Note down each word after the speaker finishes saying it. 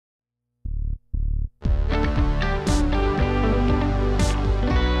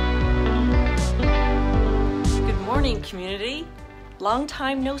morning, community. Long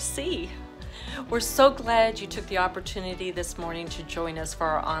time no see. We're so glad you took the opportunity this morning to join us for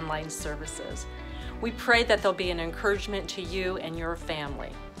our online services. We pray that they'll be an encouragement to you and your family.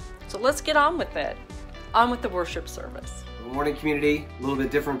 So let's get on with it. On with the worship service. Good morning, community. A little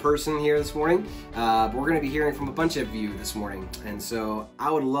bit different person here this morning, but we're going to be hearing from a bunch of you this morning. And so I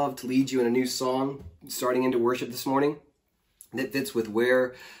would love to lead you in a new song starting into worship this morning that fits with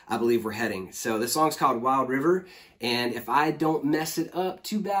where I believe we're heading. So this song's called Wild River, and if I don't mess it up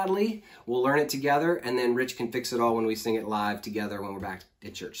too badly, we'll learn it together, and then Rich can fix it all when we sing it live together when we're back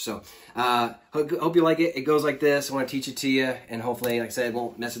at church. So hope you like it. It goes like this. I want to teach it to you, and hopefully, like I said,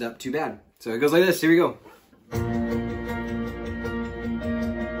 won't mess it up too bad. So it goes like this. Here we go.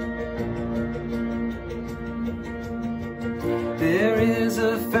 There is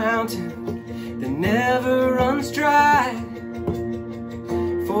a fountain that never runs dry,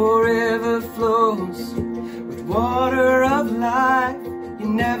 forever flows with water of life. You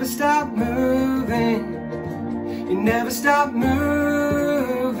never stop moving, you never stop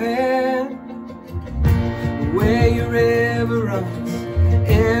moving. Where your river runs,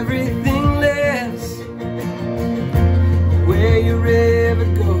 everything lives. Where your river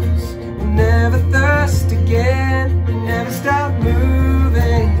goes, you'll never thirst again. You never stop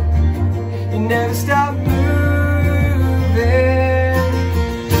moving, you never stop moving.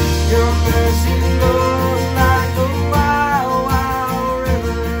 Your mercy flows like a wild, wild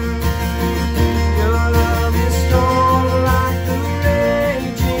river. Your love is strong like the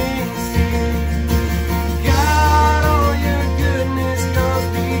raging sea. God, all your goodness goes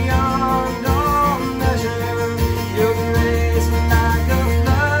beyond all measure. Your grace like a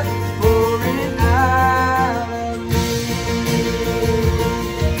flood pouring out of me.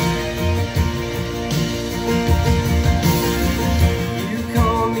 You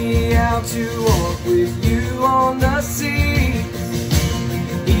call me out to walk with you on the seas.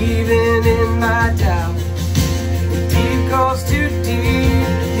 Even in my doubt, the deep calls too deep.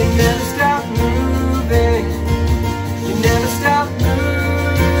 You never stop moving, you never stop moving.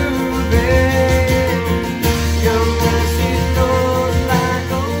 Your mercy flows like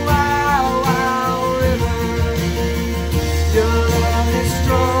a wild, wild river. Your love is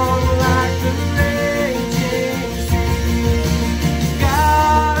strong like the raging sea.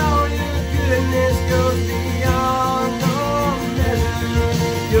 God, all your goodness goes beyond all measure.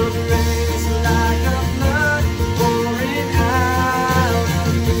 Your grace like a flood pouring out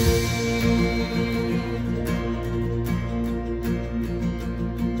of me.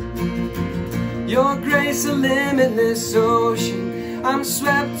 Your grace a limitless ocean. I'm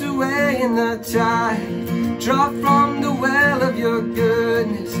swept away in the tide. Draw from the well of your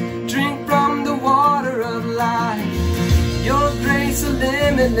goodness. Drink from the water of life. Your grace a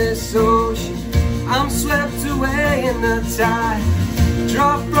limitless ocean. I'm swept away in the tide.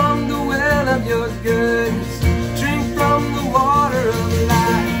 Draw from the well of your goodness. Drink from the water of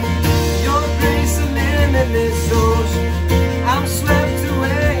life. Your grace a limitless ocean. I'm swept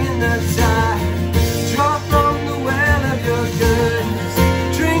away in the tide. Draw from the well of your goodness.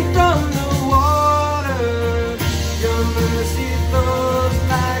 Drink from the water. Your mercy flows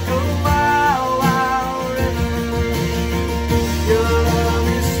like a wild, wild river. Your love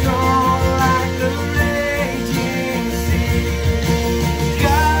is strong like the raging sea.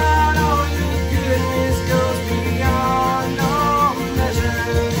 God, all your goodness goes beyond all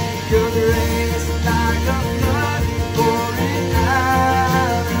measure. Your grace like a flood pouring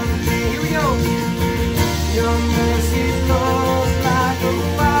out of me. Here we go. Your mercy flows like a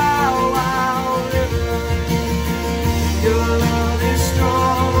wild, wild river. Your love is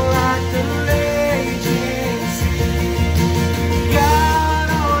strong like the raging sea. God,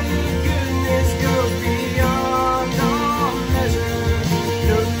 all your goodness goes beyond all measure.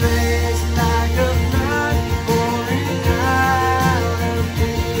 Your grace like a flood pouring out of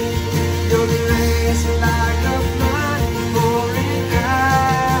me. Your grace like a flood pouring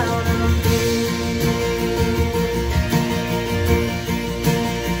out of me.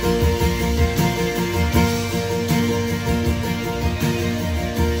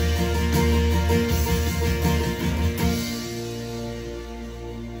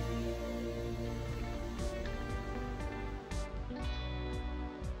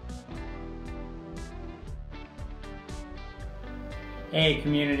 Hey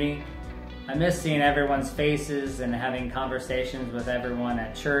community, I miss seeing everyone's faces and having conversations with everyone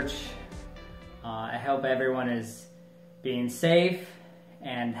at church. I hope everyone is being safe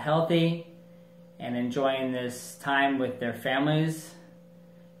and healthy and enjoying this time with their families.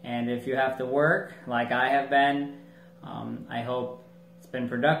 And if you have to work like I have been, I hope it's been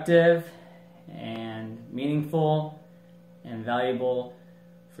productive and meaningful and valuable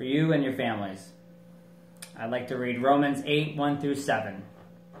for you and your families. I'd like to read Romans 8, 1 through 7.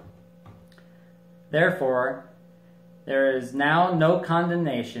 Therefore, there is now no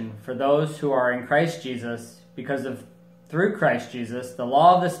condemnation for those who are in Christ Jesus, because through Christ Jesus, the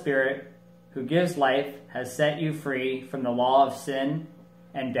law of the Spirit who gives life has set you free from the law of sin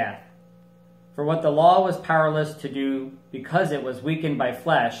and death. For what the law was powerless to do because it was weakened by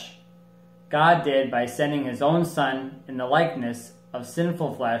flesh, God did by sending his own Son in the likeness of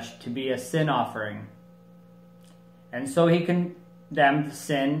sinful flesh to be a sin offering. And so he condemned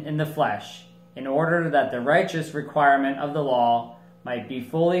sin in the flesh, in order that the righteous requirement of the law might be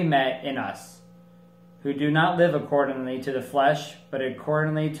fully met in us, who do not live accordingly to the flesh, but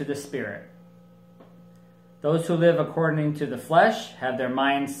accordingly to the Spirit. Those who live according to the flesh have their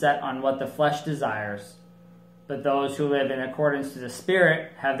minds set on what the flesh desires, but those who live in accordance to the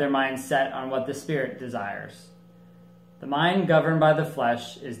Spirit have their minds set on what the Spirit desires. The mind governed by the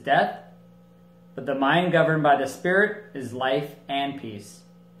flesh is death, but the mind governed by the Spirit is life and peace.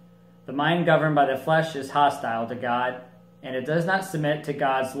 The mind governed by the flesh is hostile to God, and it does not submit to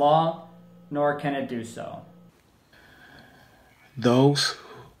God's law, nor can it do so. Those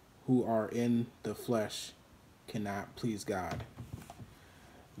who are in the flesh cannot please God.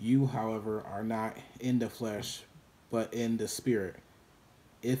 You, however, are not in the flesh, but in the Spirit,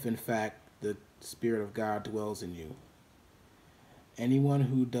 if in fact the Spirit of God dwells in you. Anyone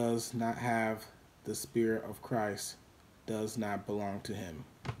who does not have the Spirit of Christ does not belong to him.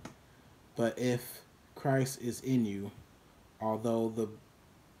 But if Christ is in you, although the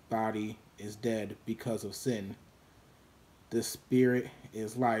body is dead because of sin, the Spirit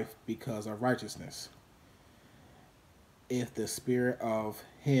is life because of righteousness. If the Spirit of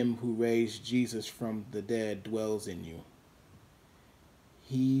him who raised Jesus from the dead dwells in you,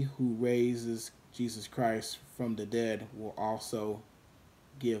 he who raises Jesus Christ from the dead will also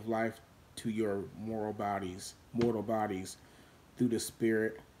give life to your mortal bodies through the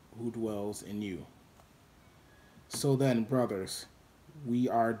Spirit who dwells in you. So then, brothers, we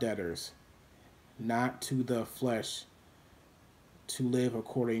are debtors, not to the flesh, to live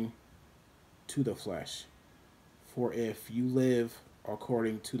according to the flesh. For if you live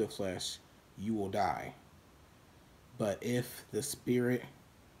according to the flesh, you will die. But if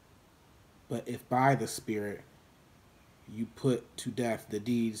by the Spirit you put to death the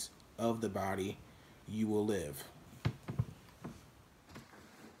deeds of the body, you will live.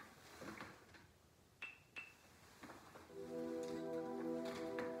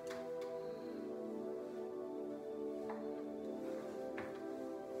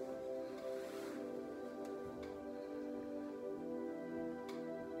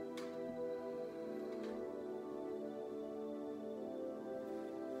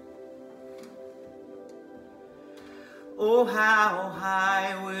 Oh, how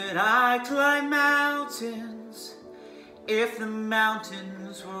high would I climb mountains if the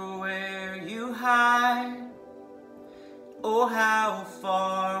mountains were where you hide? Oh, how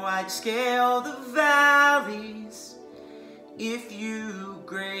far I'd scale the valleys if you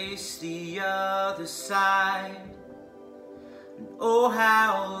grace the other side. And oh,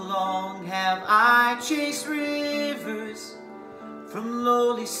 how long have I chased rivers from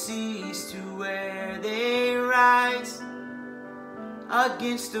lowly seas to where they rise,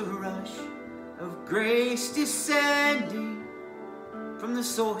 against the rush of grace descending from the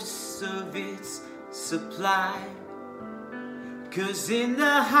source of its supply. 'Cause in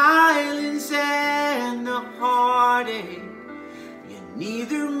the highlands and the heartache, you're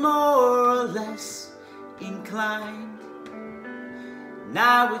neither more or less inclined. And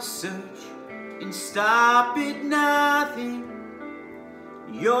I would search and stop at nothing.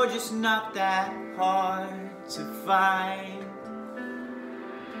 You're just not that hard to find.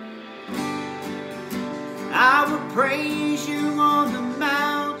 I will praise you on the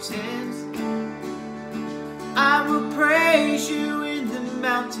mountains. I will praise you in the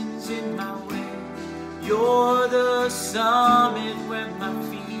mountains in my way. You're the summit where my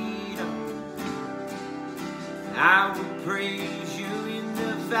feet are. I will praise you in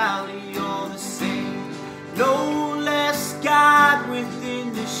the valley all the same. No less God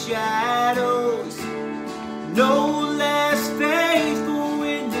within the shadows, no less faithful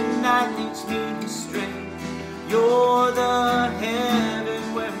when the night leads me astray. You're the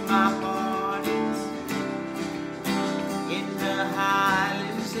heaven where my heart is. In the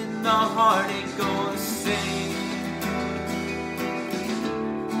highlands, in the heartache, all the same.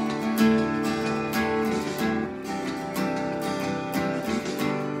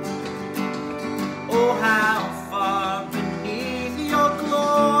 Oh, how far beneath your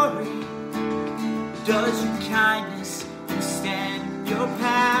glory does your kindness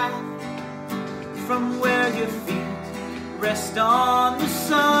rest on the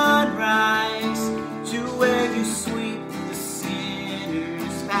sunrise, to where you sweep the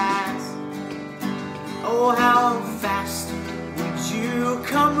sinner's path. Oh, how fast would you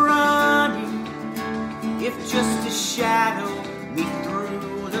come running, if just to shadow me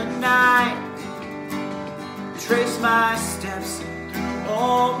through the night, trace my steps through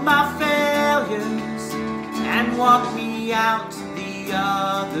all my failures, and walk me out the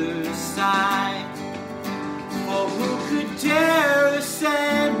other side. For who could dare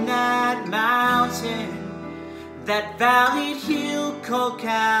ascend that mountain, that valley hill called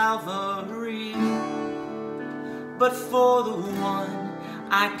Calvary, but for the one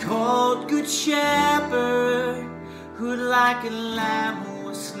I called Good Shepherd, who like a lamb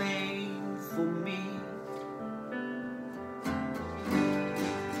was slain for me.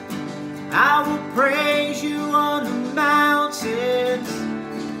 I will praise you on the mountains,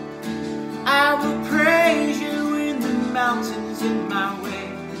 I will praise you in the mountains in my way.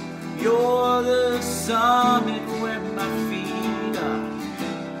 You're the summit where my feet are.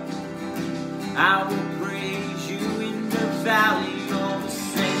 I will praise you in the valley all the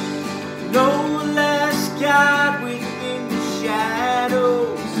same. No less God within the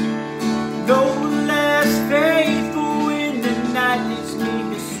shadows, no less faithful when the night leads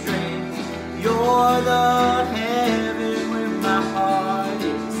me astray. You're the heaven where my heart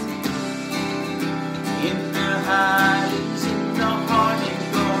is, in the highlands, in the heart ain't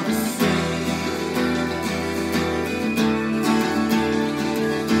gonna sing.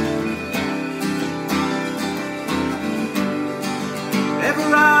 Wherever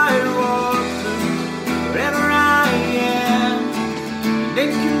I walk through, wherever I am, they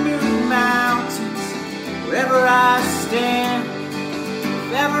can move mountains. Wherever I stand,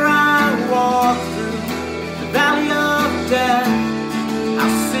 wherever I walk through the valley of death,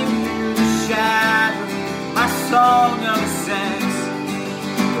 I'll sing through the shadow my song of ascents.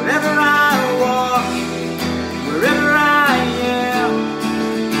 Wherever I walk, wherever I am,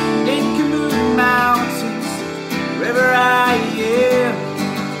 it can move mountains. Wherever I am,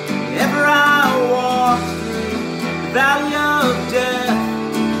 wherever I walk through the valley of death,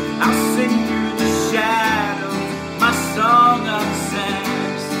 I'll sing through the shadow my song of ascents.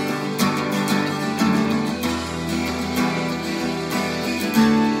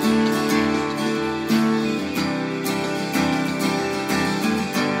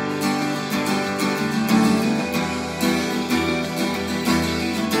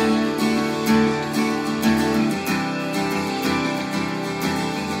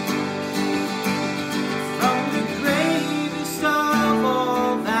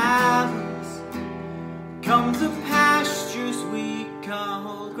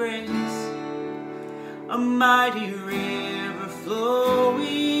 A mighty river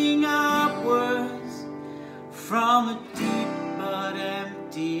flowing upwards from a deep but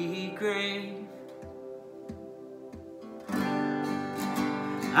empty grave.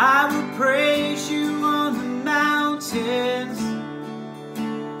 I will praise you on the mountains,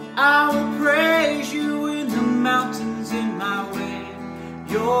 I will praise you in the mountains in my way.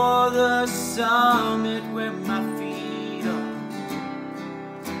 You're the summit where my feet are.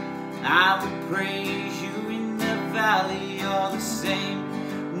 I will praise you in the valley all the same.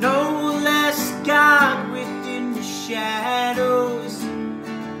 No less God within the shadows,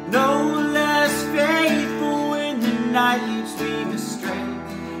 no less faithful when the night leads me astray.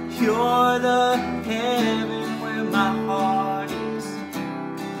 You're the heaven where my heart is,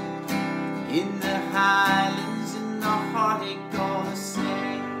 in the highlands, in the heartache all the same.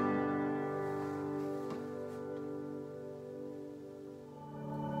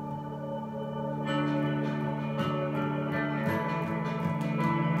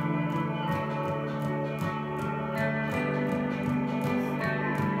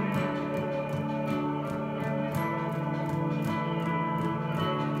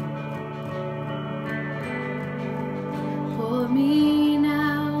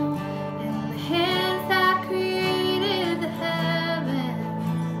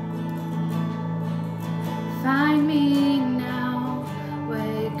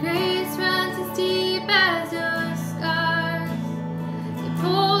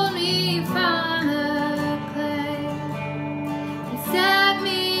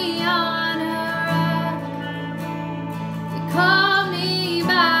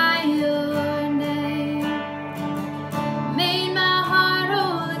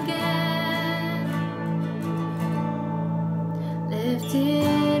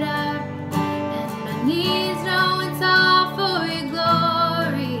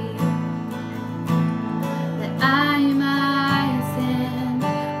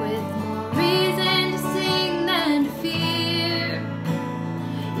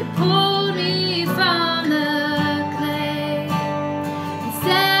 pulled me from the clay and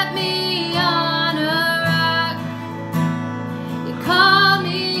set me on a rock. You called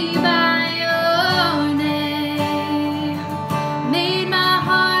me by your name, made my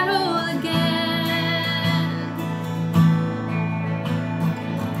heart whole again.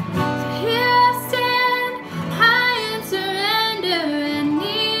 So here I stand, high in surrender, and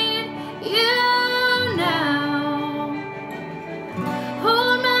need you now.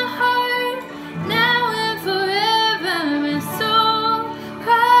 Hold my heart now and forever. My soul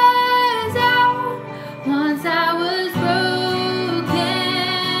cries out. Once I was broken,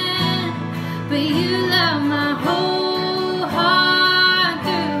 but you love my whole heart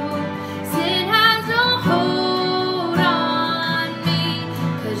through. Sin has no hold on me,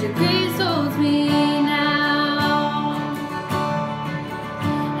 'cause your grace holds me now.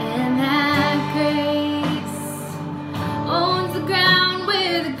 And that grace owns the ground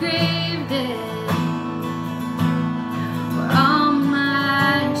where the grave did, where all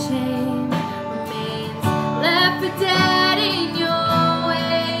my shame remains, left for dead in your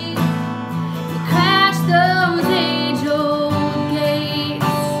way. You crashed those age-old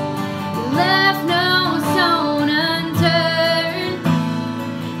gates, you left no stone unturned.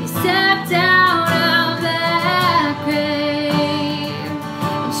 You stepped out of that grave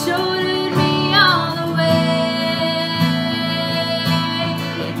and showed me all the way.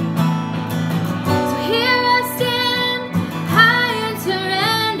 So here I stand, high in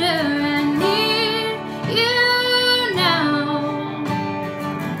surrender, and need you now.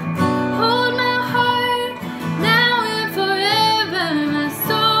 Hold my heart now and forever. My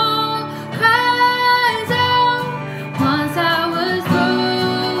soul cries out. Once I was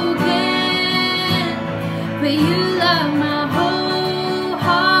broken, but you love my whole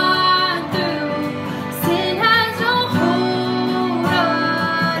heart through. Sin has no hold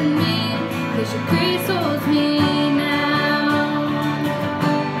on me, 'cause your grace holds me now.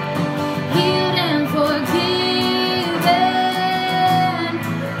 Healed and forgiven,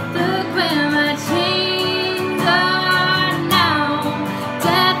 look where my chains are now.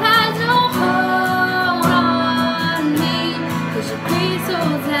 Death has no hold on me, 'cause your grace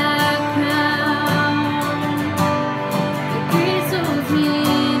holds that crown. Your grace holds me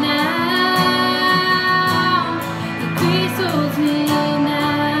now. Your grace holds me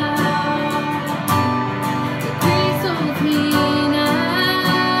now. Your grace holds me now.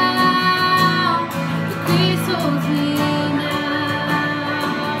 Your grace holds me now.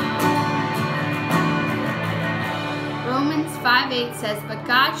 Romans 5:8 says, "But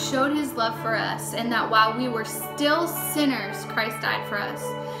God showed his love for us, and that while we were still sinners, Christ died for us.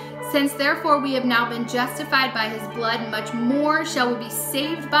 Since therefore we have now been justified by his blood, much more shall we be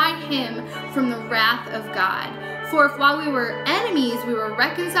saved by him from the wrath of God. For if while we were enemies we were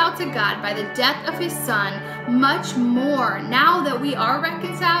reconciled to God by the death of his Son, much more, now that we are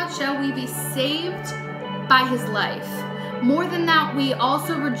reconciled, shall we be saved by his life. More than that, we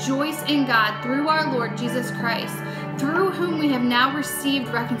also rejoice in God through our Lord Jesus Christ, through whom we have now received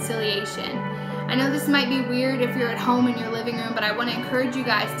reconciliation." I know this might be weird if you're at home in your living room, but I want to encourage you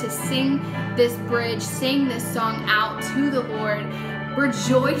guys to sing this bridge, sing this song out to the Lord,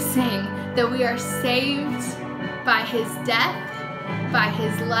 rejoicing that we are saved by his death, by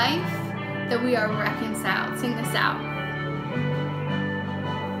his life, that we are reconciled. Sing this out.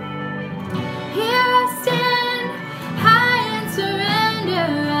 Here I stand, high in surrender,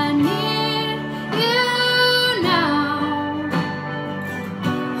 I need you now.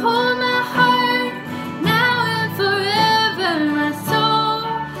 Hold my heart now and forever. My soul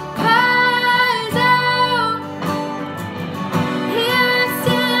cries out. Here I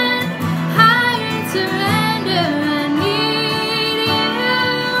stand, high in surrender, I need you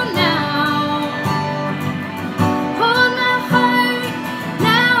now. Hold my heart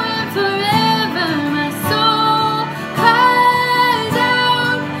now and forever. My soul cries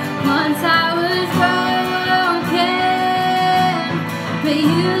out. Once I was broken, but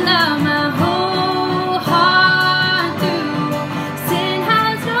you love my whole heart through. Sin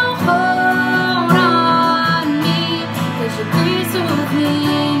has no hold on me, 'cause your grace holds me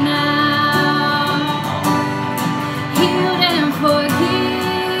now. Healed and forgiven,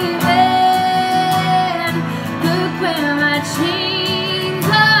 look where my chains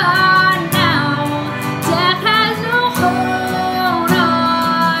are now. Death has no hold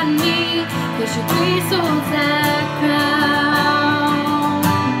on me, 'cause your grace holds that crown.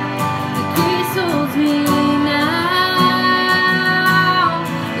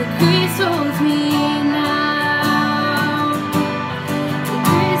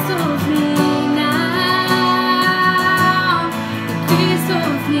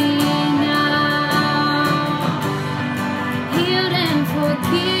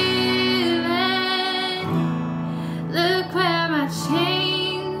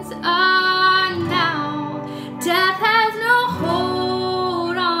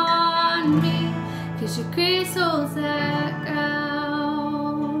 Jesu Christus echout.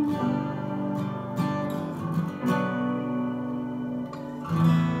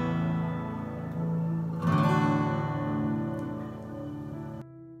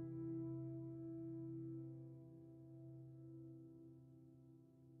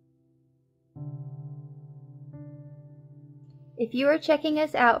 If you are checking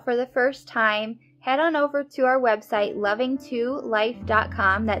us out for the first time, head on over to our website,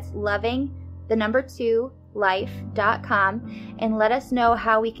 loving2life.com. That's loving, the number 2, life.com, and let us know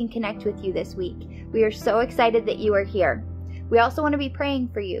how we can connect with you this week. We are so excited that you are here. We also want to be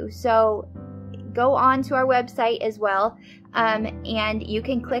praying for you, so go on to our website as well, and you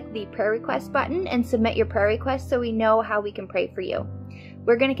can click the prayer request button and submit your prayer request so we know how we can pray for you.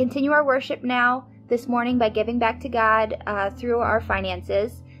 We're going to continue our worship now this morning by giving back to God through our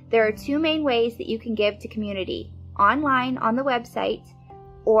finances. There are 2 main ways that you can give to community: online on the website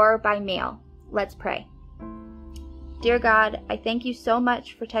or by mail. Let's pray. Dear God, I thank you so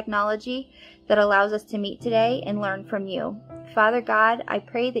much for technology that allows us to meet today and learn from you. Father God, I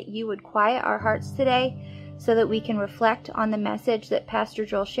pray that you would quiet our hearts today so that we can reflect on the message that Pastor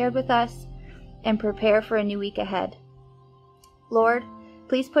Joel shared with us and prepare for a new week ahead. Lord,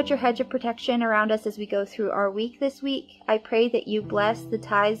 please put your hedge of protection around us as we go through our week this week. I pray that you bless the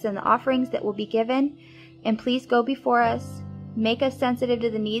tithes and the offerings that will be given, and please go before us. Make us sensitive to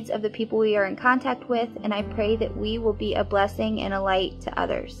the needs of the people we are in contact with, and I pray that we will be a blessing and a light to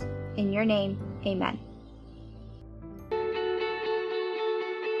others. In your name, amen.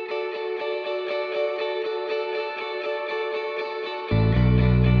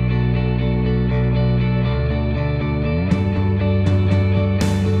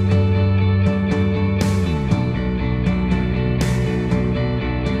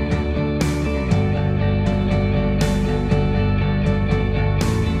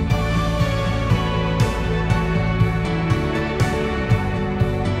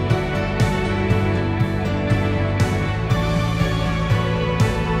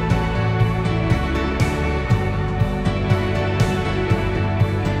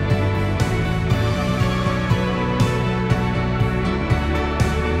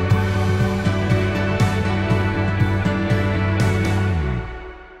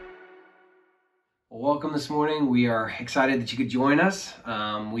 Welcome this morning. We are excited that you could join us.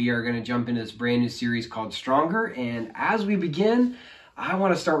 We are going to jump into this brand new series called Stronger. And as we begin, I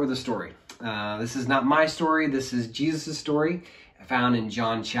want to start with a story. This is not my story. This is Jesus' story found in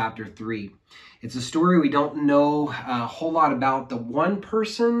John chapter 3. It's a story we don't know a whole lot about the one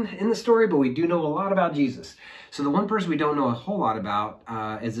person in the story, but we do know a lot about Jesus. So the one person we don't know a whole lot about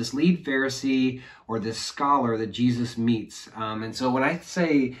is this lead Pharisee or this scholar that Jesus meets. And so when I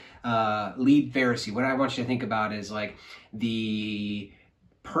say lead Pharisee, what I want you to think about is like the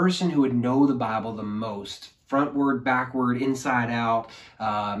person who would know the Bible the most, frontward, backward, inside out,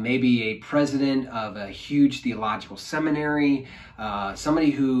 maybe a president of a huge theological seminary,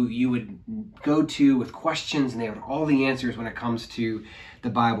 somebody who you would go to with questions and they have all the answers when it comes to the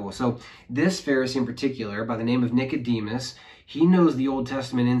Bible. So this Pharisee in particular, by the name of Nicodemus, he knows the Old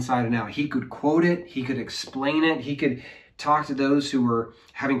Testament inside and out. He could quote it, he could explain it, he could talk to those who were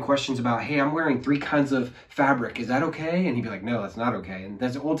having questions about, hey, I'm wearing 3 kinds of fabric. Is that okay? And he'd be like, no, that's not okay. And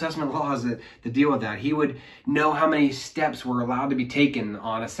there's Old Testament laws that deal with that. He would know how many steps were allowed to be taken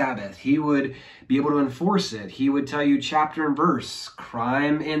on a Sabbath. He would be able to enforce it. He would tell you chapter and verse,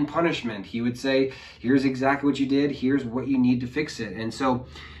 crime and punishment. He would say, here's exactly what you did. Here's what you need to fix it. And so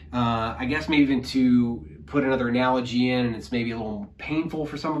I guess maybe even to put another analogy in, and it's maybe a little painful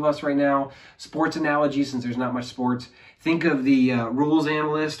for some of us right now, sports analogy, since there's not much sports. Think of the rules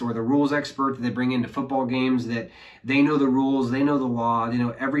analyst or the rules expert that they bring into football games, that they know the rules, they know the law, they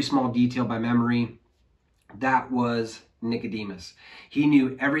know every small detail by memory. That was Nicodemus. He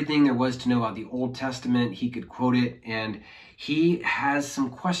knew everything there was to know about the Old Testament. He could quote it, and he has some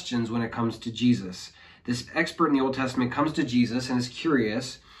questions when it comes to Jesus. This expert in the Old Testament comes to Jesus and is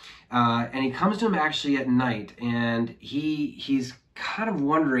curious, and he comes to him actually at night, and he's kind of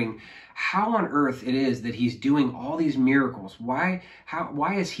wondering how on earth it is that he's doing all these miracles. Why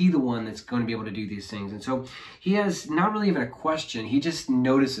is he the one that's going to be able to do these things? And so he has not really even a question. He just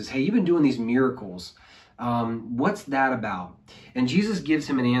notices, hey, you've been doing these miracles. What's that about? And Jesus gives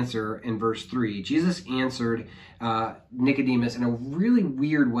him an answer in verse 3. Jesus answered Nicodemus in a really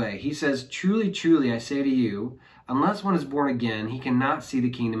weird way. He says, truly, truly, I say to you, unless one is born again, he cannot see the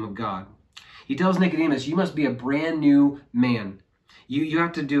kingdom of God. He tells Nicodemus, you must be a brand new man. You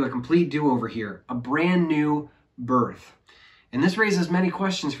have to do a complete do-over here, a brand new birth. And this raises many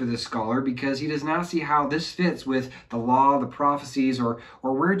questions for this scholar because he does not see how this fits with the law, the prophecies, or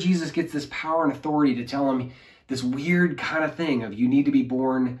where Jesus gets this power and authority to tell him this weird kind of thing of you need to be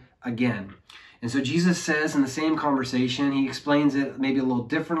born again. And so Jesus says in the same conversation, he explains it maybe a little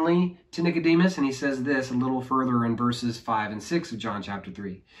differently to Nicodemus, and he says this a little further in verses 5 and 6 of John chapter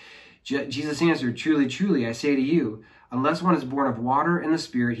 3. Jesus answered, "Truly, truly, I say to you, unless one is born of water and the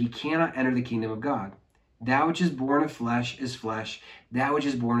Spirit, he cannot enter the kingdom of God. That which is born of flesh is flesh. That which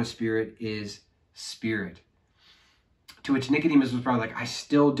is born of spirit is spirit." To which Nicodemus was probably like, I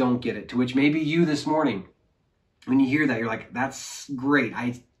still don't get it. To which maybe you this morning, when you hear that, you're like, that's great.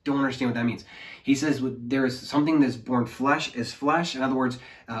 I don't understand what that means. He says there is something that's born flesh is flesh. In other words,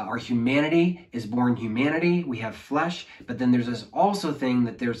 our humanity is born humanity. We have flesh. But then there's this also thing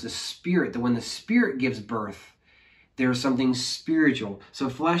that there's the spirit, that when the spirit gives birth, there's something spiritual. So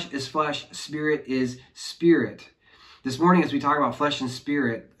flesh is flesh, spirit is spirit. This morning, as we talk about flesh and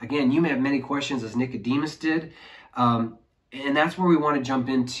spirit, again, you may have many questions as Nicodemus did. And that's where we want to jump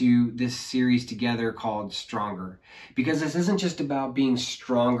into this series together called Stronger. Because this isn't just about being a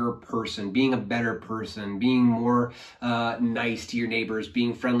stronger person, being a better person, being more nice to your neighbors,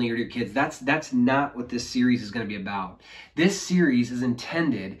 being friendlier to your kids. That's not what this series is going to be about. This series is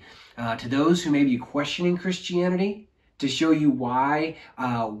intended to those who may be questioning Christianity, to show you why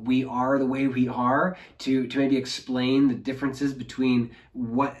we are the way we are, to maybe explain the differences between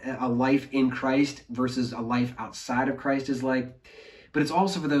what a life in Christ versus a life outside of Christ is like. But it's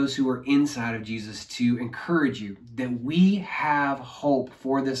also for those who are inside of Jesus to encourage you that we have hope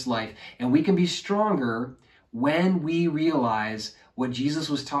for this life, and we can be stronger when we realize what Jesus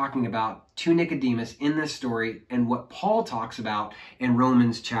was talking about to Nicodemus in this story and what Paul talks about in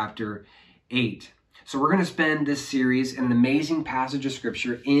Romans chapter 8. So we're going to spend this series in an amazing passage of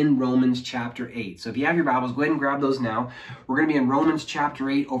scripture in Romans chapter 8. So if you have your Bibles, go ahead and grab those now. We're going to be in Romans chapter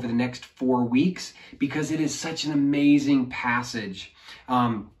 8 over the next 4 weeks because it is such an amazing passage.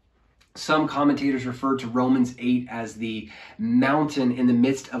 Some commentators refer to Romans 8 as the mountain in the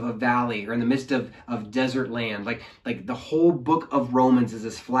midst of a valley, or in the midst of desert land. Like the whole book of Romans is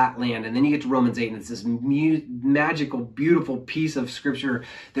this flat land, and then you get to Romans 8 and it's this magical, beautiful piece of scripture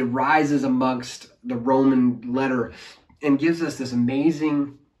that rises amongst the Roman letter and gives us this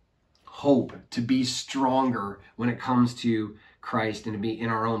amazing hope to be stronger when it comes to Christ and to be in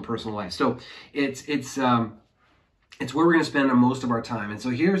our own personal life. So it's where we're going to spend most of our time. And so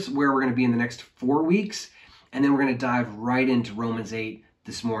here's where we're going to be in the next 4 weeks. And then we're going to dive right into Romans 8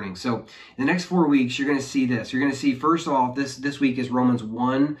 this morning. So in the next 4 weeks, you're going to see this. You're going to see, first of all, this week is Romans 8,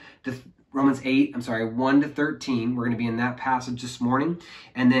 1 to 13. We're going to be in that passage this morning.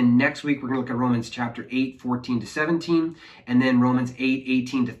 And then next week, we're going to look at Romans chapter 8, 14 to 17. And then Romans 8,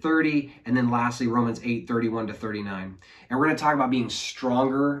 18 to 30. And then lastly, Romans 8, 31 to 39. And we're going to talk about being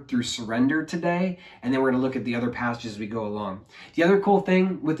stronger through surrender today. And then we're going to look at the other passages as we go along. The other cool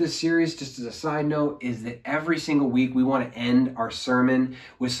thing with this series, just as a side note, is that every single week we want to end our sermon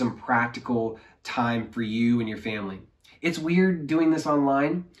with some practical time for you and your family. It's weird doing this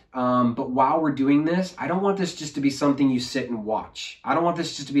online, but while we're doing this, I don't want this just to be something you sit and watch. I don't want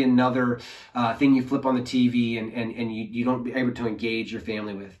this just to be another thing you flip on the TV and you don't be able to engage your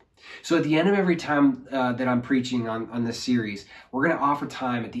family with. So at the end of every time that I'm preaching on this series, we're going to offer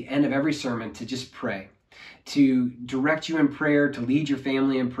time at the end of every sermon to just pray, to direct you in prayer, to lead your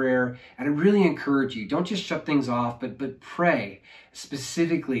family in prayer. And I really encourage you, don't just shut things off, but pray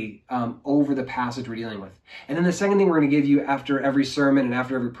specifically over the passage we're dealing with. And then the second thing we're going to give you after every sermon and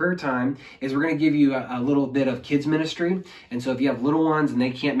after every prayer time is we're going to give you a little bit of kids ministry. And so if you have little ones and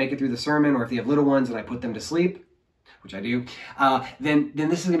they can't make it through the sermon, or if you have little ones and I put them to sleep, which I do, then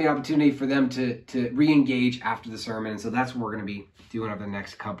this is going to be an opportunity for them to re-engage after the sermon. And so that's what we're going to be doing over the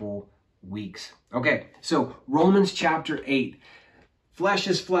next couple weeks. Okay, so Romans chapter 8. Flesh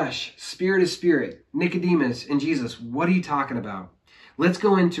is flesh, spirit is spirit. Nicodemus and Jesus, what are you talking about? Let's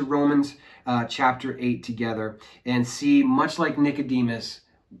go into Romans chapter 8 together and see, much like Nicodemus,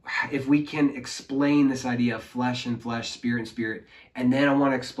 if we can explain this idea of flesh and flesh, spirit and spirit. And then I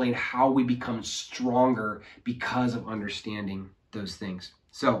want to explain how we become stronger because of understanding those things.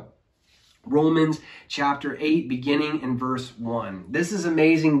 So, Romans chapter 8, beginning in verse 1. This is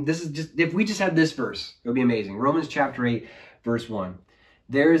amazing. This is just, if we just had this verse, it would be amazing. Romans chapter 8, verse 1.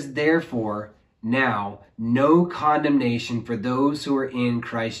 There is therefore now no condemnation for those who are in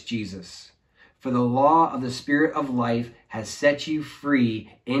Christ Jesus. For the law of the Spirit of life has set you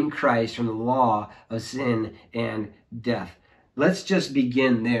free in Christ from the law of sin and death. Let's just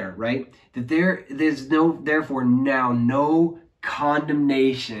begin there, right? That there's therefore no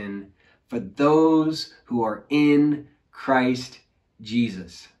condemnation for those who are in Christ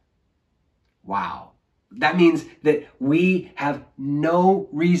Jesus. Wow. That means that we have no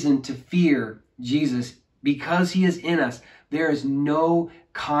reason to fear Jesus because he is in us. There is no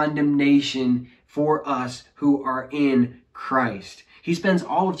condemnation for us who are in Christ. He spends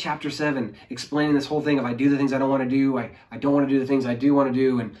all of chapter 7 explaining this whole thing of I do the things I don't want to do, I don't want to do the things I do want to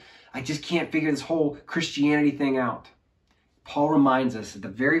do, and I just can't figure this whole Christianity thing out. Paul reminds us at the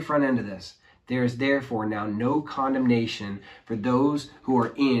very front end of this, there is therefore now no condemnation for those who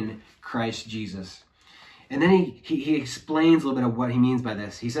are in Christ Jesus. And then he explains a little bit of what he means by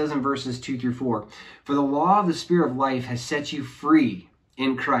this. He says in verses 2 through 4, for the law of the Spirit of life has set you free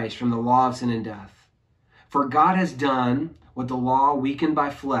in Christ from the law of sin and death. For God has done what the law, weakened by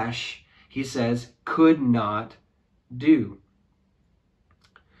flesh, he says, could not do.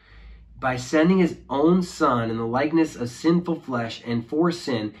 By sending his own Son in the likeness of sinful flesh, and for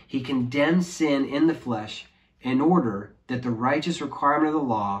sin, he condemned sin in the flesh in order that the righteous requirement of the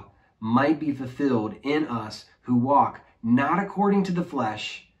law might be fulfilled in us who walk not according to the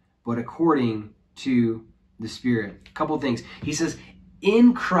flesh, but according to the Spirit. A couple of things. He says,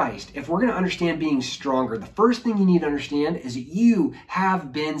 in Christ, if we're going to understand being stronger, the first thing you need to understand is that you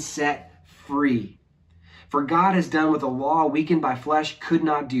have been set free. For God has done what the law, weakened by flesh, could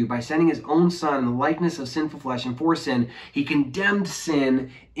not do. By sending his own Son in the likeness of sinful flesh, and for sin, he condemned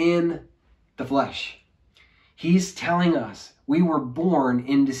sin in the flesh. He's telling us we were born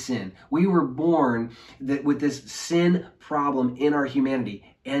into sin. We were born with this sin problem in our humanity.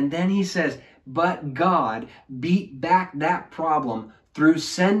 And then he says, but God beat back that problem through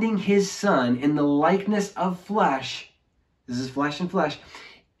sending his Son in the likeness of flesh. This is flesh and flesh.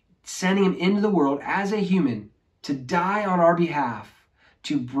 Sending him into the world as a human to die on our behalf,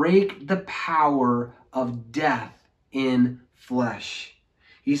 to break the power of death in flesh.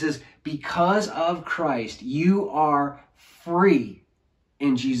 He says, because of Christ, you are free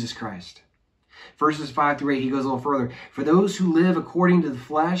in Jesus Christ. Verses 5 through 8, he goes a little further. For those who live according to the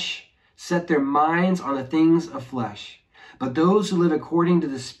flesh set their minds on the things of flesh. But those who live according to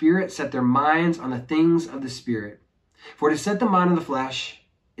the Spirit set their minds on the things of the Spirit. For to set the mind on the flesh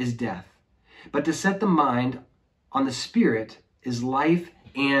is death, but to set the mind on the Spirit is life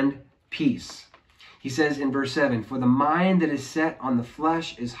and peace. He says in verse 7, for the mind that is set on the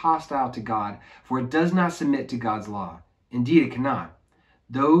flesh is hostile to God, for it does not submit to God's law. Indeed, it cannot.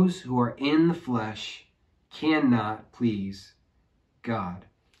 Those who are in the flesh cannot please God.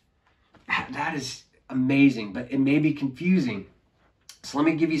 That is amazing, but it may be confusing. So let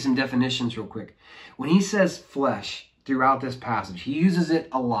me give you some definitions real quick. When he says flesh throughout this passage, he uses it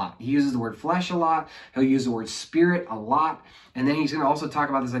a lot. He uses the word flesh a lot. He'll use the word spirit a lot. And then he's going to also talk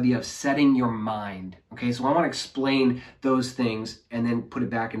about this idea of setting your mind. Okay, so I want to explain those things and then put it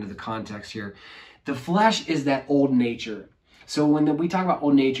back into the context here. The flesh is that old nature. So when we talk about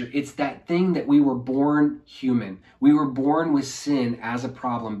old nature, it's that thing that we were born human. We were born with sin as a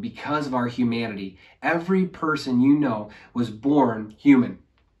problem because of our humanity. Every person you know was born human,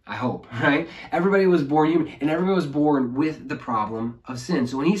 I hope, right? Everybody was born human, and everybody was born with the problem of sin.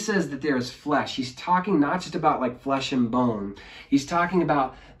 So when he says that there is flesh, he's talking not just about like flesh and bone. He's talking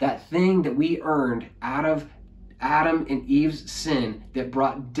about that thing that we earned out of Adam and Eve's sin that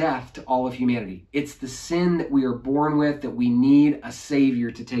brought death to all of humanity. It's the sin that we are born with that we need a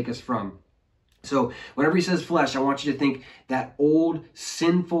Savior to take us from. So whenever he says flesh, I want you to think that old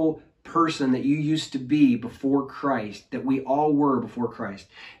sinful person that you used to be before Christ, that we all were before Christ.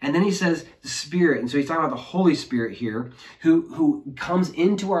 And then he says the Spirit, and so he's talking about the Holy Spirit here, who comes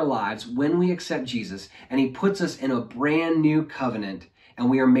into our lives when we accept Jesus, and he puts us in a brand new covenant, and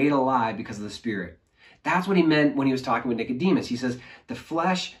we are made alive because of the Spirit. That's what he meant when he was talking with Nicodemus. He says, the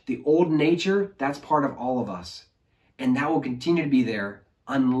flesh, the old nature, that's part of all of us. And that will continue to be there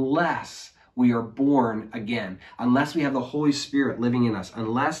unless we are born again, unless we have the Holy Spirit living in us,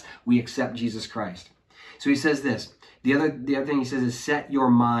 unless we accept Jesus Christ. So he says this. The other thing he says is set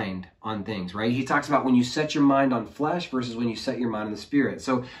your mind on things, right? He talks about when you set your mind on flesh versus when you set your mind on the Spirit.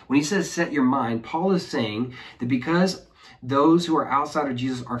 So when he says set your mind, Paul is saying that because those who are outside of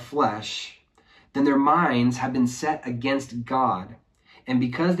Jesus are flesh, then their minds have been set against God. And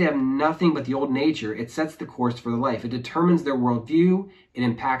because they have nothing but the old nature, it sets the course for their life. It determines their worldview, it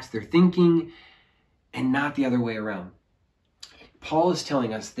impacts their thinking, and not the other way around. Paul is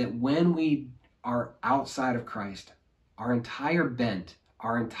telling us that when we are outside of Christ, our entire bent,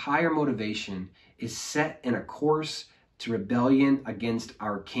 our entire motivation is set in a course to rebellion against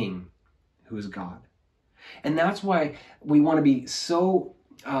our King, who is God. And that's why we want to be so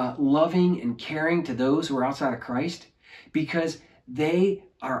loving and caring to those who are outside of Christ, because they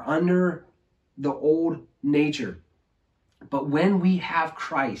are under the old nature. But when we have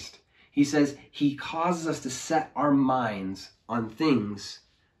Christ, he says he causes us to set our minds on things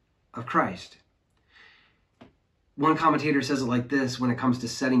of Christ. One commentator says it like this when it comes to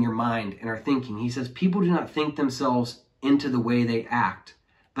setting your mind and our thinking. He says, people do not think themselves into the way they act,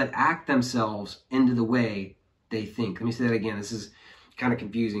 but act themselves into the way they think. Let me say that again. This is kind of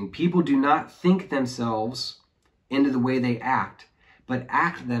confusing. People do not think themselves into the way they act, but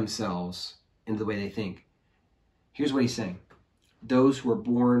act themselves into the way they think. Here's what he's saying. Those who are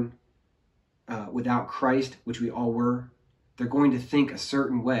born without Christ, which we all were, they're going to think a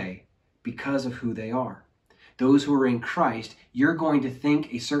certain way because of who they are. Those who are in Christ, you're going to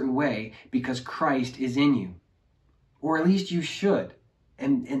think a certain way because Christ is in you. Or at least you should.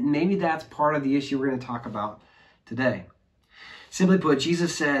 And maybe that's part of the issue we're going to talk about today. Simply put,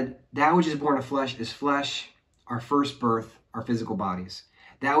 Jesus said, that which is born of flesh is flesh, our first birth, our physical bodies.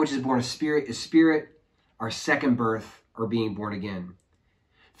 That which is born of spirit is spirit, our second birth, or being born again.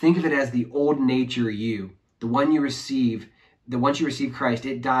 Think of it as the old nature you, the one you receive, once you receive Christ,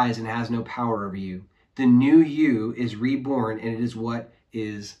 it dies and has no power over you. The new you is reborn, and it is what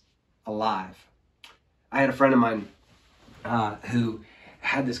is alive. I had a friend of mine who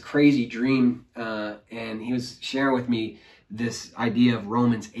had this crazy dream, and he was sharing with me this idea of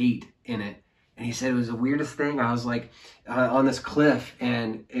Romans 8 in it. And he said it was the weirdest thing. I was like on this cliff,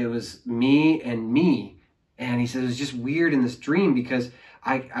 and it was me and me. And he said it was just weird in this dream because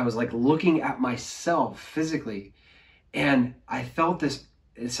I was like looking at myself physically, and I felt this,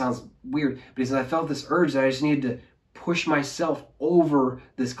 it sounds weird, but he said I felt this urge that I just needed to push myself over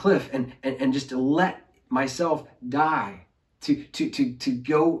this cliff and just to let myself die, to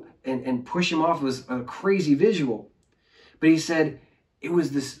go and push him off. It was a crazy visual. But he said it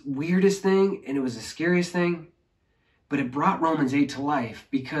was this weirdest thing and it was the scariest thing, but it brought Romans 8 to life,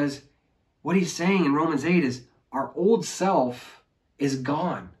 because what he's saying in Romans 8 is our old self is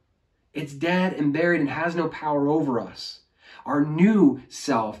gone. It's dead and buried and has no power over us. Our new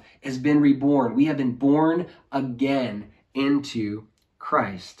self has been reborn. We have been born again into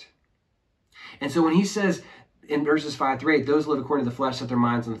Christ. And so when he says in verses 5 through 8, those who live according to the flesh set their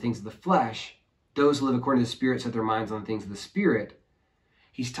minds on the things of the flesh, those who live according to the Spirit set their minds on the things of the Spirit,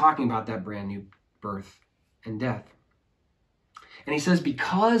 he's talking about that brand new birth and death. And he says,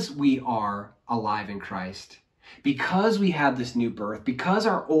 because we are alive in Christ, because we have this new birth, because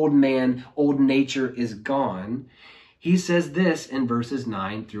our old man, old nature is gone, he says this in verses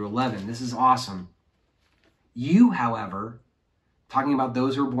 9 through 11. This is awesome. You, however, talking about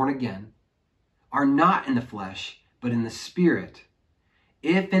those who are born again, are not in the flesh, but in the Spirit,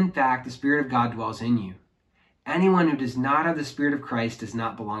 if in fact the Spirit of God dwells in you. Anyone who does not have the Spirit of Christ does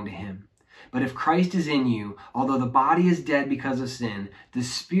not belong to him. But if Christ is in you, although the body is dead because of sin, the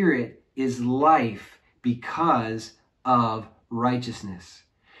Spirit is life because of righteousness.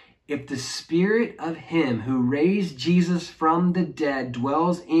 If the Spirit of him who raised Jesus from the dead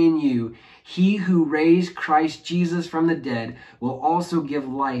dwells in you, he who raised Christ Jesus from the dead will also give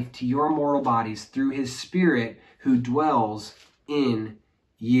life to your mortal bodies through his Spirit who dwells in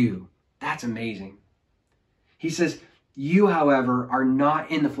you. That's amazing. He says, you, however, are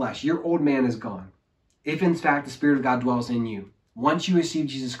not in the flesh. Your old man is gone. If in fact the Spirit of God dwells in you. Once you receive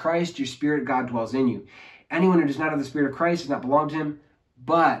Jesus Christ, your Spirit of God dwells in you. Anyone who does not have the Spirit of Christ does not belong to him.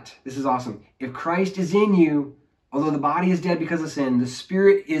 But, this is awesome, if Christ is in you, although the body is dead because of sin, the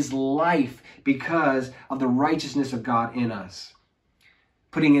Spirit is life because of the righteousness of God in us.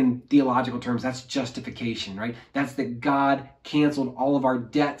 Putting in theological terms, that's justification, right? That's that God canceled all of our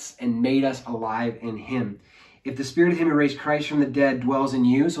debts and made us alive in him. If the Spirit of him who raised Christ from the dead dwells in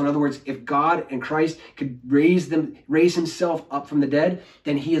you, so in other words, if God and Christ could raise himself up from the dead,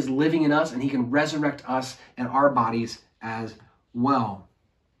 then he is living in us and he can resurrect us and our bodies as well.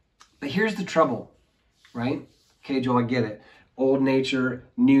 But here's the trouble, right? Okay, Joel, I get it. Old nature,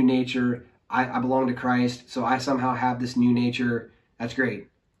 new nature. I belong to Christ, so I somehow have this new nature. That's great.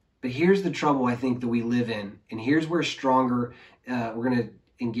 But here's the trouble I think that we live in. And here's where Stronger, we're going to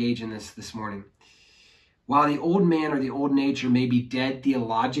engage in this morning. While the old man or the old nature may be dead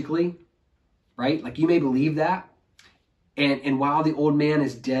theologically, right? Like you may believe that. And while the old man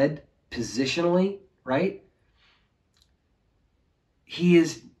is dead positionally, right? He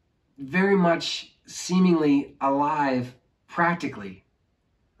is very much seemingly alive practically,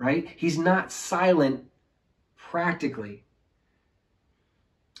 right? He's not silent practically.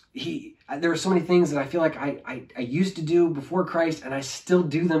 There are so many things that I feel like I used to do before Christ, and I still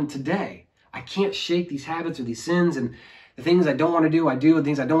do them today. I can't shake these habits or these sins, and the things I don't want to do, I do. The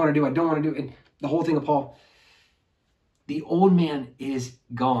things I don't want to do, I don't want to do. And the whole thing of Paul, the old man is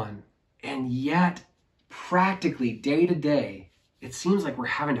gone, and yet practically day to day, it seems like we're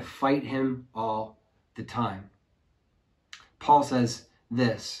having to fight him all the time. Paul says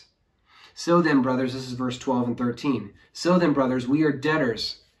this, "So then, brothers," this is verse 12 and 13. "So then, brothers, we are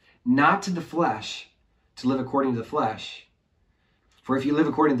debtors, not to the flesh, to live according to the flesh. For if you live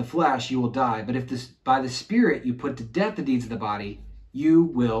according to the flesh, you will die. But if by the Spirit you put to death the deeds of the body, you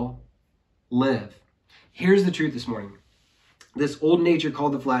will live." Here's the truth this morning. This old nature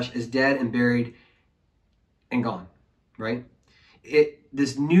called the flesh is dead and buried and gone, right?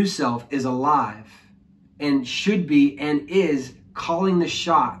 This new self is alive and should be and is calling the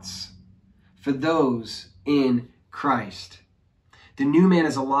shots for those in Christ. The new man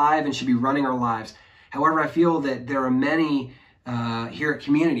is alive and should be running our lives. However, I feel that there are many here at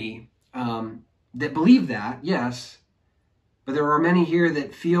Community that believe that, yes, but there are many here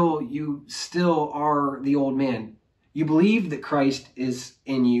that feel you still are the old man. You believe that Christ is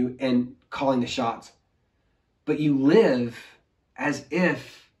in you and calling the shots, but you live as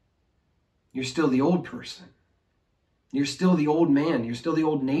if you're still the old person. You're still the old man. You're still the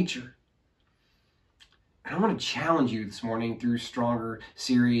old nature. And I want to challenge you this morning through Stronger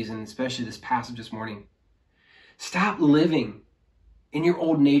series, and especially this passage this morning. Stop living in your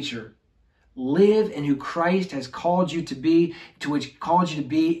old nature. Live in who Christ has called you to be, to which called you to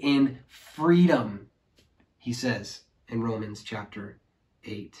be in freedom, he says in Romans chapter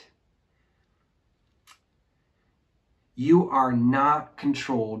 8. You are not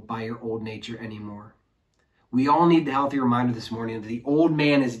controlled by your old nature anymore. We all need the healthy reminder this morning that the old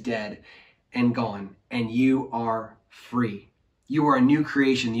man is dead and gone, and you are free. You are a new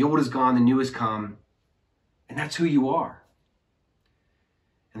creation. The old is gone, the new has come, and that's who you are.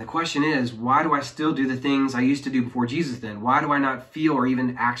 And the question is, why do I still do the things I used to do before Jesus then? Why do I not feel or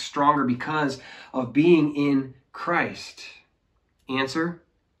even act stronger because of being in Christ? Answer,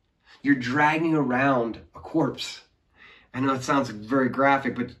 you're dragging around a corpse. I know it sounds very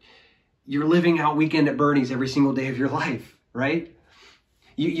graphic, but you're living out Weekend at Bernie's every single day of your life, right?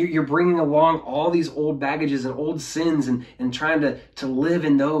 You're bringing along all these old baggages and old sins and trying to live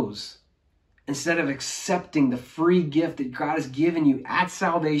in those, instead of accepting the free gift that God has given you at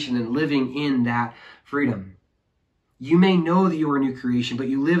salvation and living in that freedom. You may know that you are a new creation, but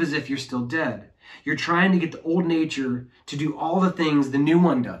you live as if you're still dead. You're trying to get the old nature to do all the things the new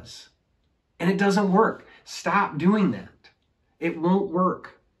one does. And it doesn't work. Stop doing that. It won't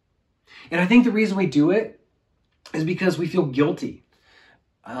work. And I think the reason we do it is because we feel guilty.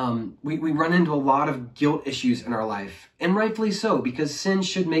 We run into a lot of guilt issues in our life, and rightfully so, because sin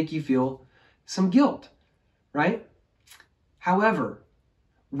should make you feel some guilt, right? However,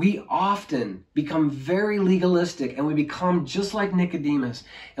 we often become very legalistic, and we become just like Nicodemus,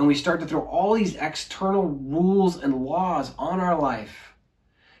 and we start to throw all these external rules and laws on our life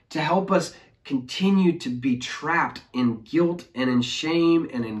to help us continue to be trapped in guilt and in shame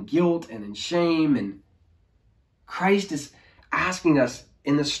and in guilt and in shame. And Christ is asking us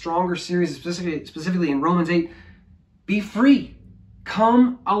in the Stronger series, specifically in Romans 8, be free,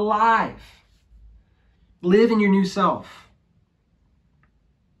 come alive, live in your new self.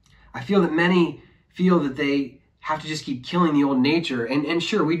 I feel that many feel that they have to just keep killing the old nature, and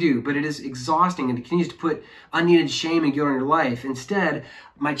sure, we do, but it is exhausting and it continues to put unneeded shame and guilt on your life. Instead,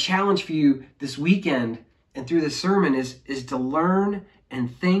 my challenge for you this weekend and through this sermon is to learn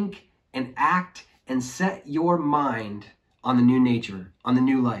and think and act and set your mind on the new nature, on the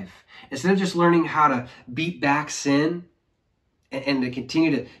new life. Instead of just learning how to beat back sin and to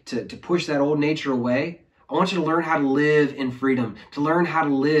continue to push that old nature away, I want you to learn how to live in freedom, to learn how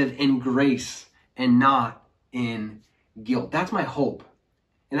to live in grace and not in guilt. That's my hope.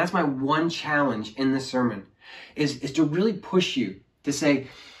 And that's my one challenge in this sermon, is to really push you to say,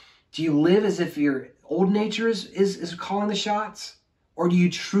 do you live as if your old nature is calling the shots? Or do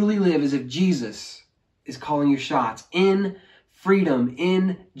you truly live as if Jesus is calling your shots in freedom,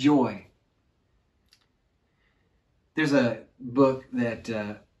 in joy? There's a book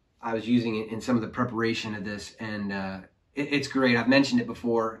that I was using in some of the preparation of this, and it's great. I've mentioned it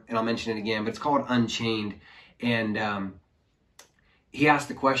before, and I'll mention it again, but it's called Unchained. And he asked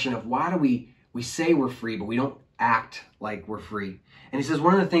the question of why do we say we're free, but we don't act like we're free? And he says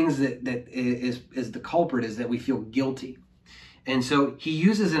one of the things that is the culprit is that we feel guilty. And so he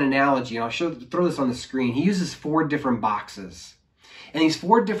uses an analogy, and I'll throw this on the screen. He uses 4 different boxes. And these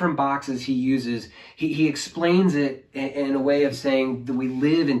 4 different boxes he uses, he explains it in a way of saying that we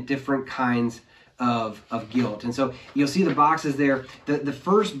live in different kinds of guilt. And so you'll see the boxes there. The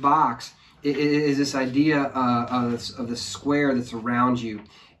first box is this idea of the square that's around you.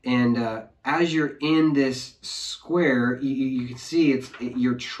 And as you're in this square, you can see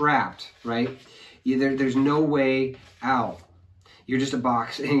you're trapped, right? There's no way out. You're just a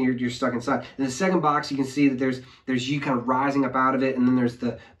box and you're stuck inside. In the second box, you can see that there's you kind of rising up out of it, and then there's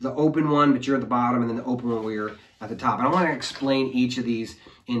the open one, but you're at the bottom, and then the open one where you're at the top. And I want to explain each of these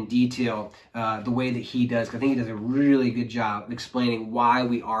in detail, the way that he does, because I think he does a really good job of explaining why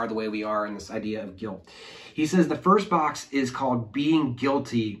we are the way we are in this idea of guilt. He says the first box is called being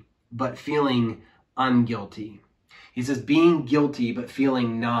guilty but feeling unguilty. He says being guilty but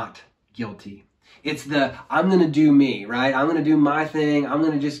feeling not guilty. It's the, I'm going to do me, right? I'm going to do my thing. I'm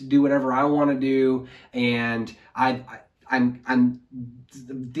going to just do whatever I want to do. And I'm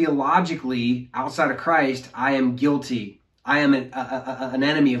theologically, outside of Christ, I am guilty. I am an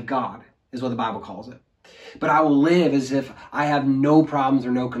enemy of God, is what the Bible calls it. But I will live as if I have no problems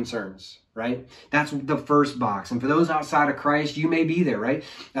or no concerns, right? That's the first box. And for those outside of Christ, you may be there, right?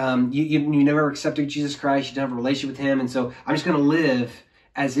 You never accepted Jesus Christ. You don't have a relationship with him. And so I'm just going to live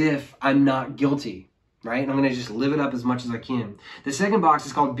as if I'm not guilty, right? And I'm going to just live it up as much as I can. The second box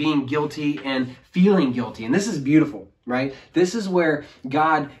is called being guilty and feeling guilty. And this is beautiful, right? This is where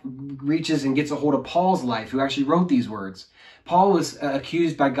God reaches and gets a hold of Paul's life, who actually wrote these words. Paul was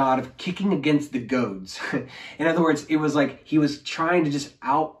accused by God of kicking against the goads. In other words, it was like he was trying to just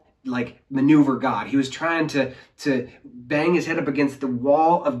maneuver God. He was trying to bang his head up against the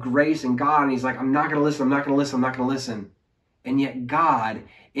wall of grace and God. And he's like, I'm not going to listen. I'm not going to listen. I'm not going to listen. And yet God,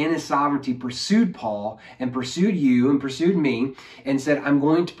 in his sovereignty, pursued Paul and pursued you and pursued me and said, I'm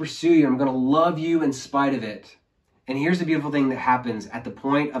going to pursue you. I'm going to love you in spite of it. And here's the beautiful thing that happens at the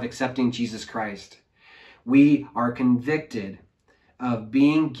point of accepting Jesus Christ. We are convicted of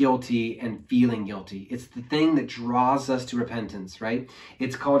being guilty and feeling guilty. It's the thing that draws us to repentance, right?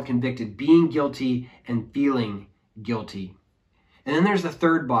 It's called convicted, being guilty and feeling guilty. And then there's the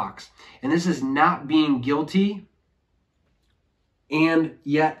third box. And this is not being guilty and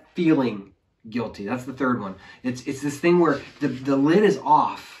yet feeling guilty. That's the third one. It's this thing where the lid is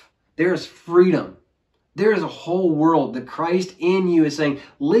off. There is freedom. There is a whole world that Christ in you is saying,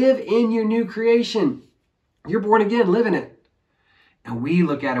 live in your new creation. You're born again, live in it. And we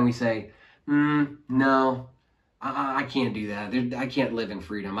look at it and we say, no, I can't do that. I can't live in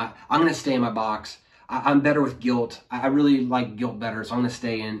freedom. I'm going to stay in my box. I'm better with guilt. I really like guilt better, so I'm going to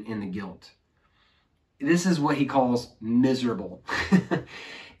stay in the guilt. This is what he calls miserable.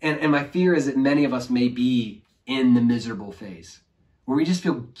 and my fear is that many of us may be in the miserable phase, where we just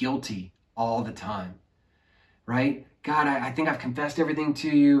feel guilty all the time, right? God, I think I've confessed everything to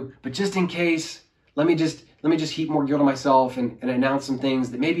you, but just in case, let me just heap more guilt on myself and announce some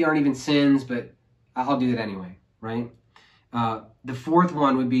things that maybe aren't even sins, but I'll do that anyway, right? The fourth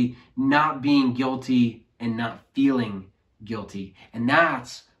one would be not being guilty and not feeling guilty. And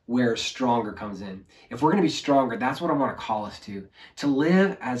that's where stronger comes in. If we're going to be stronger, that's what I want to call us to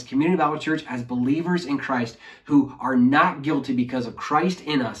live as Community Bible Church, as believers in Christ who are not guilty because of Christ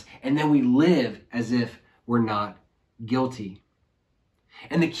in us, and then we live as if we're not guilty.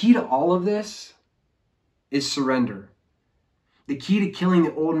 And the key to all of this is surrender. The key to killing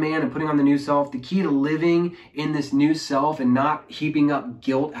the old man and putting on the new self, the key to living in this new self and not heaping up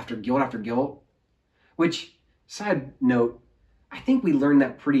guilt after guilt after guilt, which, side note, I think we learned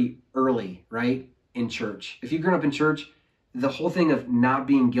that pretty early, right, in church. If you've grown up in church, the whole thing of not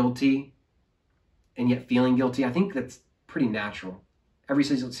being guilty and yet feeling guilty, I think that's pretty natural. Every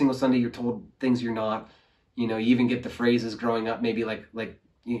single Sunday you're told things you're not. You know, you even get the phrases growing up, maybe like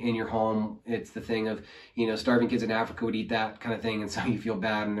in your home, it's the thing of, starving kids in Africa would eat that kind of thing, and so you feel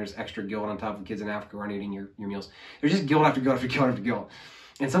bad, and there's extra guilt on top of kids in Africa who aren't eating your meals. There's just guilt after guilt after guilt after guilt.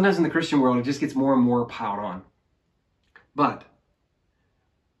 And sometimes in the Christian world, it just gets more and more piled on. But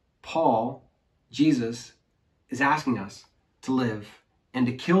Paul, Jesus, is asking us to live and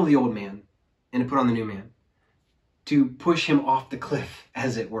to kill the old man and to put on the new man, to push him off the cliff,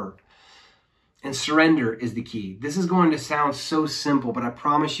 as it were. And surrender is the key. This is going to sound so simple, but I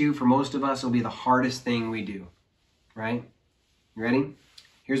promise you, for most of us, it'll be the hardest thing we do, right? You ready?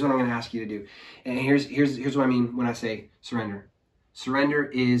 Here's what I'm going to ask you to do. And here's what I mean when I say surrender. Surrender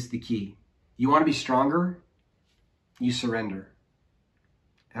is the key. You want to be stronger? You surrender.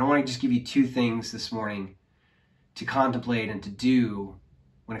 And I want to just give you two things this morning to contemplate and to do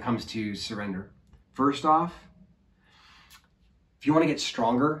when it comes to surrender. First off, if you want to get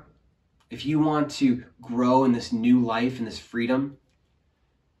stronger, if you want to grow in this new life and this freedom,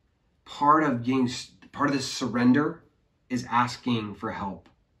 part of this surrender is asking for help.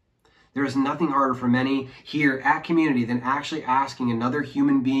 There is nothing harder for many here at Community than actually asking another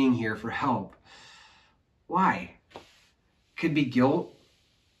human being here for help. Why? Could be guilt,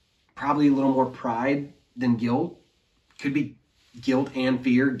 probably a little more pride than guilt. Could be guilt and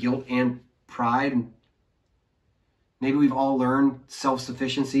fear, guilt and pride. And maybe we've all learned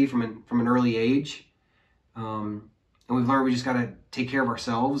self-sufficiency from an early age. And we've learned we just got to take care of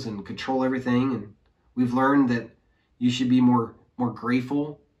ourselves and control everything. And we've learned that you should be more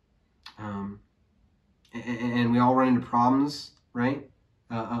grateful. And we all run into problems, right?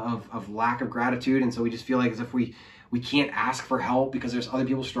 Of lack of gratitude. And so we just feel like as if we can't ask for help because there's other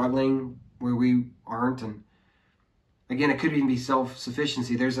people struggling where we aren't. And again, it could even be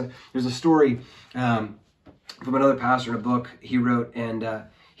self-sufficiency. There's a story from another pastor, a book he wrote, and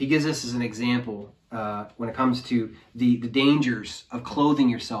he gives this as an example when it comes to the dangers of clothing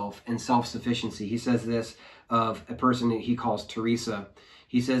yourself in self-sufficiency. He says this of a person that he calls Teresa.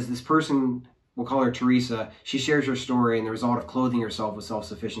 He says this person, we'll call her Teresa, she shares her story and the result of clothing herself with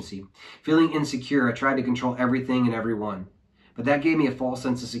self-sufficiency. Feeling insecure, I tried to control everything and everyone. But that gave me a false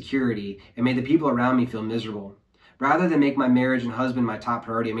sense of security and made the people around me feel miserable. Rather than make my marriage and husband my top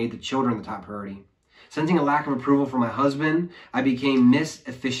priority, I made the children the top priority. Sensing a lack of approval from my husband, I became Miss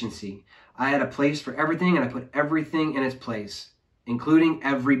Efficiency. I had a place for everything and I put everything in its place, including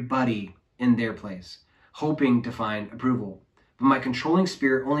everybody in their place, hoping to find approval. But my controlling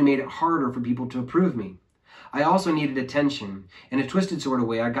spirit only made it harder for people to approve me. I also needed attention. In a twisted sort of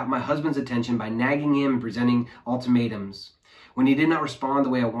way, I got my husband's attention by nagging him and presenting ultimatums. When he did not respond the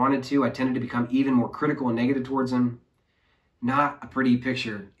way I wanted to, I tended to become even more critical and negative towards him. Not a pretty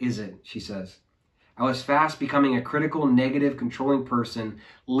picture, is it? She says. I was fast becoming a critical, negative, controlling person,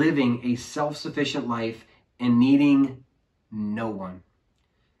 living a self-sufficient life and needing no one.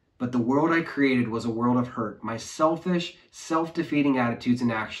 But the world I created was a world of hurt. My selfish, self-defeating attitudes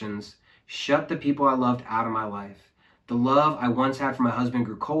and actions shut the people I loved out of my life. The love I once had for my husband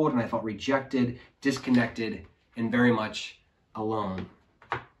grew cold, and I felt rejected, disconnected, and very much alone.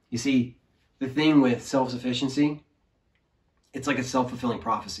 You see, the thing with self-sufficiency, it's like a self-fulfilling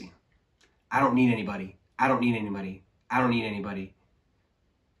prophecy. I don't need anybody. I don't need anybody. I don't need anybody.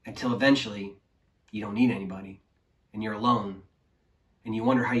 Until eventually, you don't need anybody, and you're alone. And you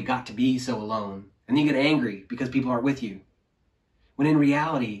wonder how you got to be so alone. And then you get angry because people aren't with you. When in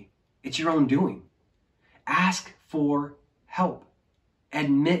reality, it's your own doing. Ask for help.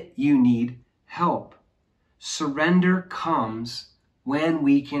 Admit you need help. Surrender comes when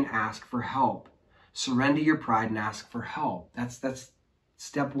we can ask for help. Surrender your pride and ask for help. That's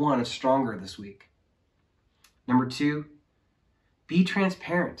step one of Stronger this week. Number 2, be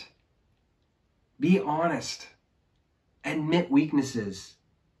transparent. Be honest. Admit weaknesses.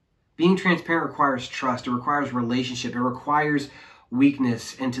 Being transparent requires trust. It requires relationship. It requires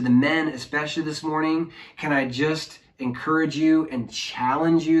weakness. And to the men, especially this morning, can I just encourage you and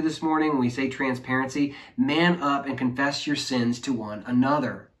challenge you this morning when we say transparency? Man up and confess your sins to one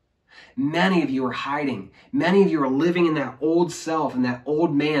another. Many of you are hiding. Many of you are living in that old self and that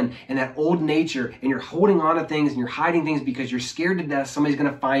old man and that old nature, and you're holding on to things and you're hiding things because you're scared to death somebody's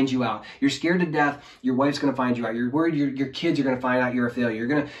going to find you out. You're scared to death your wife's going to find you out. You're worried your kids are going to find out you're a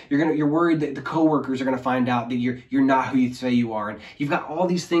failure. You're worried that the coworkers are going to find out that you're not who you say you are. And you've got all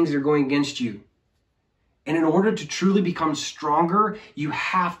these things that are going against you. And in order to truly become stronger, you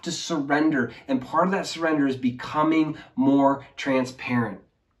have to surrender. And part of that surrender is becoming more transparent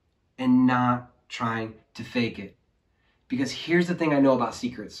and not trying to fake it. Because here's the thing I know about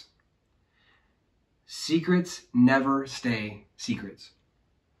secrets. Secrets never stay secrets.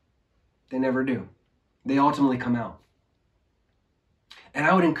 They never do. They ultimately come out. And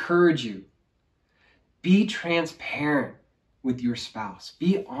I would encourage you, be transparent with your spouse.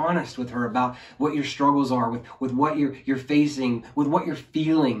 Be honest with her about what your struggles are, with what you're facing, with what you're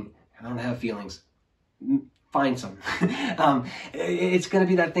feeling. I don't have feelings. Find some. It's going to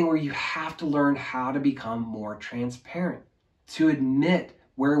be that thing where you have to learn how to become more transparent, to admit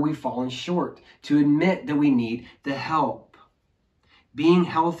where we've fallen short, to admit that we need the help. Being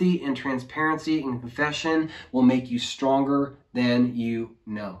healthy in transparency and confession will make you stronger than you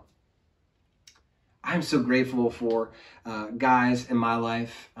know. I'm so grateful for guys in my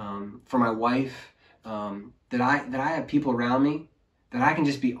life, for my wife, that I have people around me that I can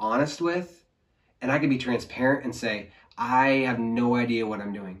just be honest with. And I can be transparent and say, I have no idea what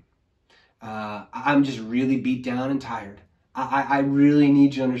I'm doing. I'm just really beat down and tired. I really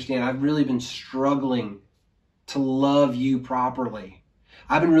need you to understand. I've really been struggling to love you properly.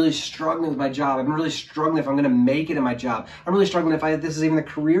 I've been really struggling with my job. I've been really struggling if I'm going to make it in my job. I'm really struggling if this is even a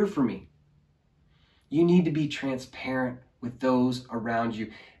career for me. You need to be transparent with those around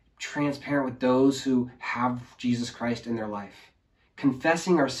you. Transparent with those who have Jesus Christ in their life.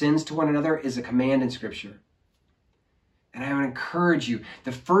 Confessing our sins to one another is a command in Scripture. And I would encourage you,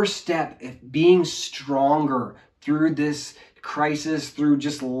 the first step of being stronger through this crisis, through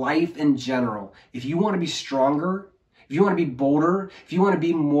just life in general, if you want to be stronger, if you want to be bolder, if you want to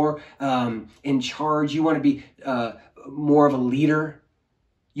be more in charge, you want to be more of a leader,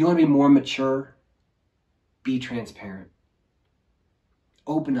 you want to be more mature, be transparent.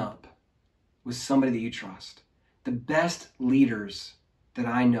 Open up with somebody that you trust. The best leaders that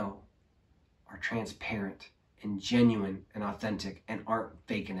I know are transparent and genuine and authentic and aren't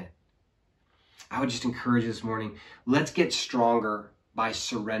faking it. I would just encourage you this morning, let's get stronger by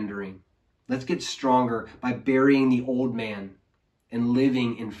surrendering. Let's get stronger by burying the old man and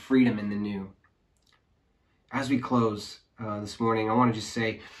living in freedom in the new. As we close this morning, I want to just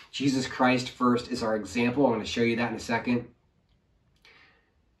say Jesus Christ first is our example. I'm going to show you that in a second.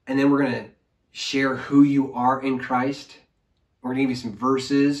 And then we're going to share who you are in Christ. We're going to give you some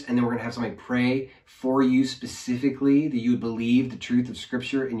verses, and then we're going to have somebody pray for you specifically, that you would believe the truth of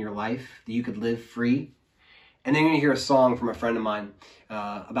Scripture in your life, that you could live free. And then you're going to hear a song from a friend of mine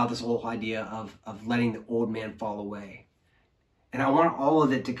about this whole idea of letting the old man fall away. And I want all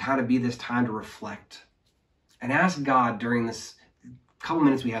of it to kind of be this time to reflect and ask God during this couple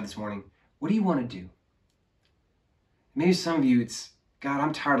minutes we have this morning, what do you want to do? Maybe some of you, it's, God,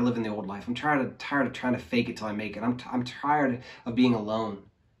 I'm tired of living the old life. I'm tired of trying to fake it till I make it. I'm tired of being alone.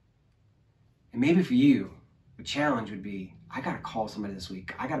 And maybe for you, the challenge would be, I got to call somebody this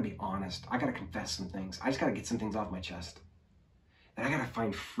week. I got to be honest. I got to confess some things. I just got to get some things off my chest. And I got to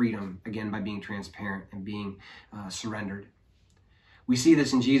find freedom, again, by being transparent and being surrendered. We see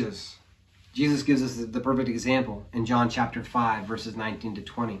this in Jesus. Jesus gives us the perfect example in John chapter 5, verses 19 to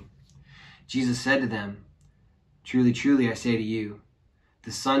 20. Jesus said to them, "Truly, truly, I say to you,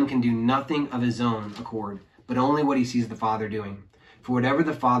 the Son can do nothing of his own accord, but only what he sees the Father doing. For whatever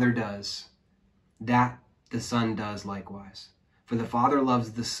the Father does, that the Son does likewise. For the Father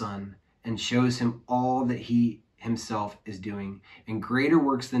loves the Son and shows him all that he himself is doing. And greater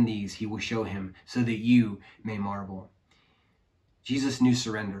works than these he will show him, so that you may marvel." Jesus knew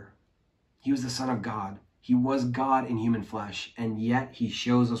surrender. He was the Son of God. He was God in human flesh, and yet he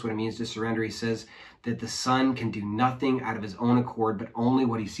shows us what it means to surrender. He says that the Son can do nothing out of his own accord, but only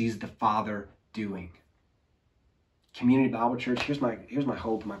what he sees the Father doing. Community Bible Church, here's my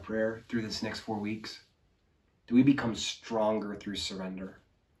hope, my prayer through this next 4 weeks. Do we become stronger through surrender?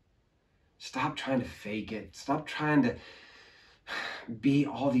 Stop trying to fake it. Stop trying to be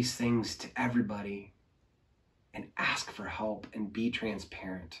all these things to everybody, and ask for help and be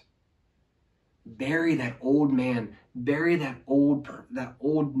transparent. Bury that old man, bury that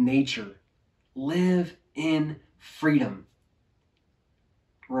old nature. Live in freedom.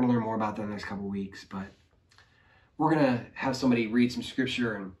 We're going to learn more about that in the next couple of weeks, but we're going to have somebody read some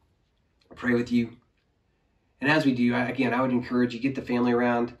scripture and pray with you. And as we do, I would encourage you, get the family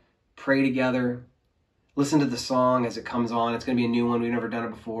around, pray together, listen to the song as it comes on. It's going to be a new one. We've never done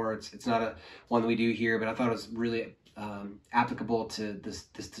it before. It's not one that we do here, but I thought it was really applicable to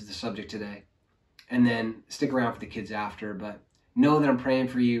the subject today. And then stick around for the kids after, but know that I'm praying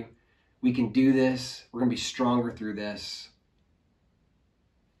for you. We can do this. We're going to be stronger through this.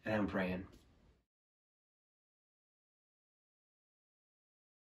 And I'm praying.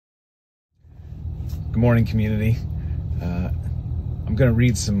 Good morning, community. I'm going to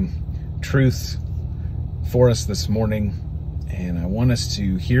read some truths for us this morning, and I want us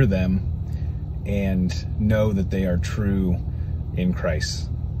to hear them and know that they are true in Christ.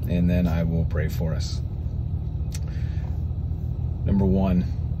 And then I will pray for us. Number 1,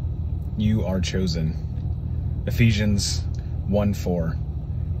 you are chosen. Ephesians 1:4.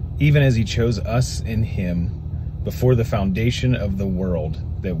 Even as he chose us in him before the foundation of the world,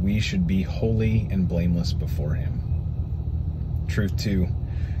 that we should be holy and blameless before him. Truth 2,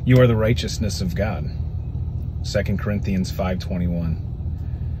 you are the righteousness of God. 2 Corinthians 5:21.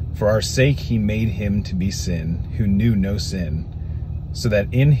 For our sake he made him to be sin, who knew no sin, so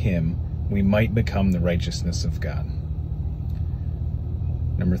that in him we might become the righteousness of God.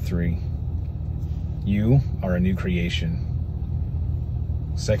 Number 3, you are a new creation.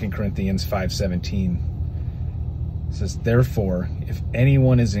 2 Corinthians 5:17 says, therefore, if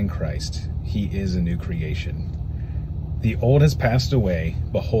anyone is in Christ, he is a new creation. The old has passed away,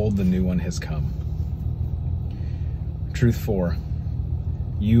 behold, the new one has come. Truth 4,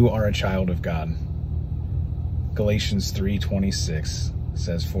 you are a child of God. Galatians 3:26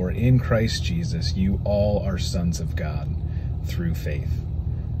 says, for in Christ Jesus you all are sons of God through faith.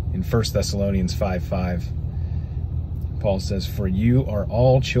 In 1 Thessalonians 5:5, Paul says, for you are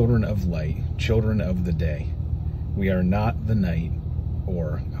all children of light, children of the day. We are not the night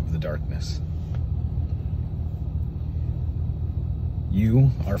or of the darkness.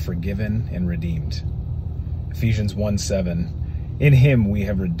 You are forgiven and redeemed. Ephesians 1:7. In him we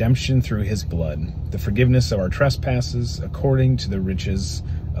have redemption through his blood, the forgiveness of our trespasses, according to the riches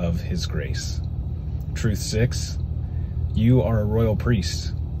of his grace. Truth 6. You are a royal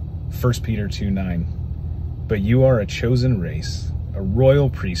priest. 1 Peter 2:9. But you are a chosen race, a royal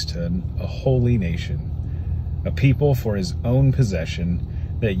priesthood, a holy nation, a people for his own possession,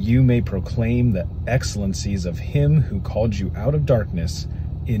 that you may proclaim the excellencies of him who called you out of darkness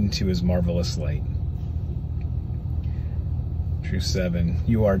into his marvelous light. Truth 7.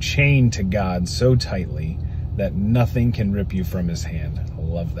 You are chained to God so tightly that nothing can rip you from his hand. I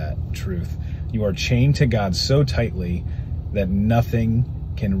love that truth. You are chained to God so tightly that nothing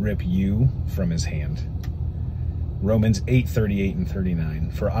can rip you from his hand. Romans 8:38 and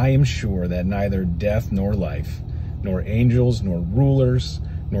 39. For I am sure that neither death nor life, nor angels, nor rulers,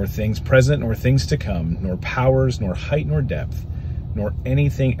 nor things present, nor things to come, nor powers, nor height, nor depth, nor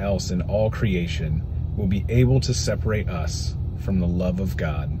anything else in all creation will be able to separate us from the love of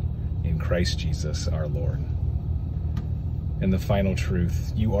God in Christ Jesus our Lord. And the final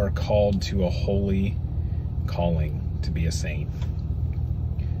truth, you are called to a holy calling to be a saint.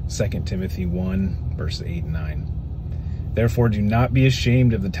 2 Timothy 1, verse 8 and 9. Therefore do not be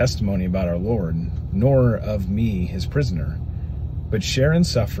ashamed of the testimony about our Lord, nor of me, his prisoner, but share in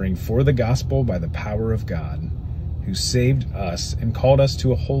suffering for the gospel by the power of God, who saved us and called us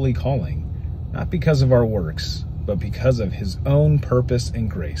to a holy calling, not because of our works, but because of his own purpose and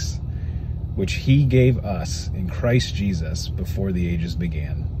grace, which he gave us in Christ Jesus before the ages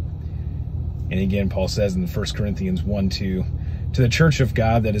began. And again, Paul says in 1 Corinthians 1:2, to the church of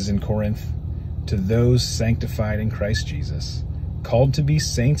God that is in Corinth, to those sanctified in Christ Jesus, called to be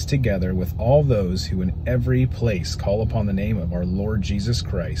saints together with all those who in every place call upon the name of our Lord Jesus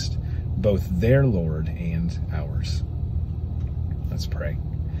Christ, both their Lord and ours. Let's pray.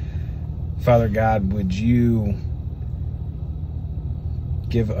 Father God, would you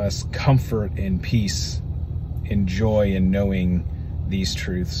give us comfort and peace and joy in knowing these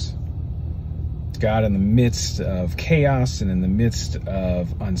truths. God, in the midst of chaos and in the midst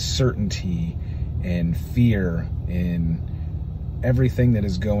of uncertainty and fear and everything that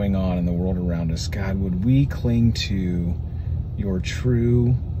is going on in the world around us, God, would we cling to your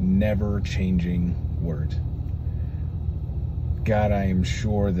true, never-changing word. God, I am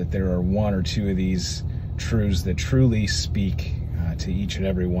sure that there are one or two of these truths that truly speak to each and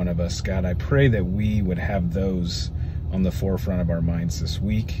every one of us. God, I pray that we would have those on the forefront of our minds this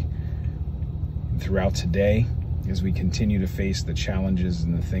week and throughout today as we continue to face the challenges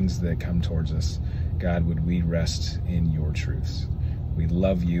and the things that come towards us. God, would we rest in your truths. We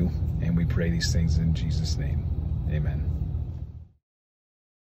love you, and we pray these things in Jesus' name. Amen.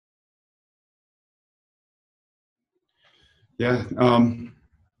 Yeah,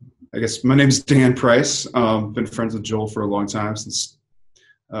 I guess my name is Dan Price. Been friends with Joel for a long time, since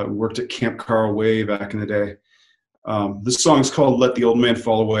worked at Camp Carl way back in the day. This song is called Let the Old Man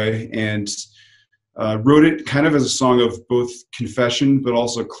Fall Away, and wrote it kind of as a song of both confession, but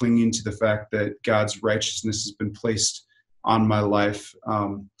also clinging to the fact that God's righteousness has been placed on my life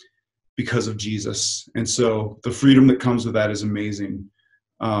because of Jesus. And so the freedom that comes with that is amazing.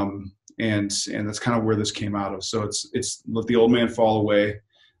 And that's kind of where this came out of. So it's let the old man fall away.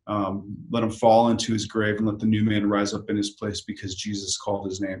 Let him fall into his grave, and let the new man rise up in his place, because Jesus called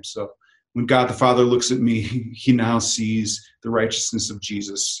his name. So when God the Father looks at me, he now sees the righteousness of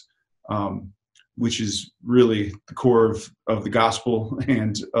Jesus, which is really the core of the gospel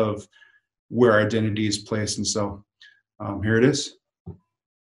and of where our identity is placed. And so here it is.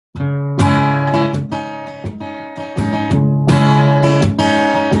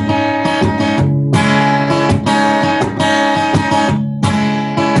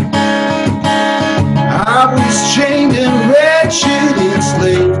 I was chained and wretched,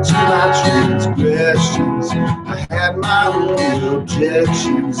 enslaved to my transgressions. I had my own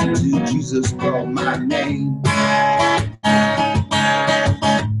objections until Jesus called my name.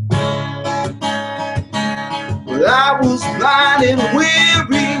 Well, I was blind and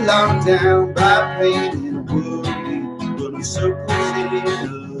weary, locked down by pain and worry, running circles in a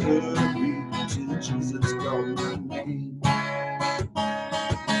hurry until Jesus called my name.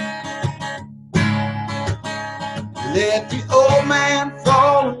 Let the old man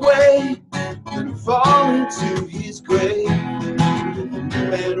fall away, let him fall into his grave. Let the new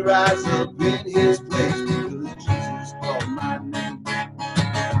man rise up in his place, because Jesus called my name.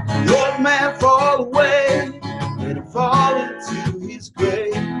 The old man fall away, let him fall into his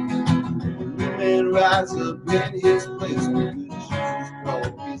grave. Let the new man rise up in his place, because Jesus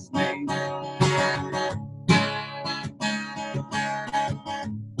called his name.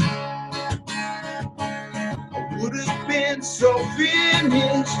 been so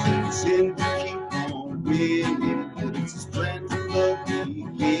finished. It's in to keep on winning. It's His plan from the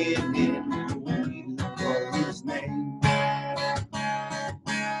beginning. We call His name.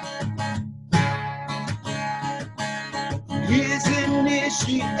 His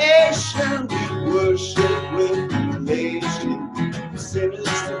initiation, we worship with elation. Sinners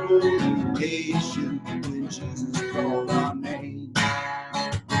to motivation when Jesus called our name.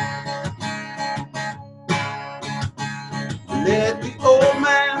 Let the old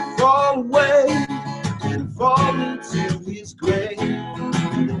man fall away and fall into his grave,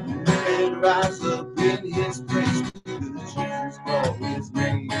 and rise up in his place because Jesus called his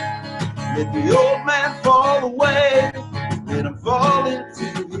name. Let the old man fall away, let him fall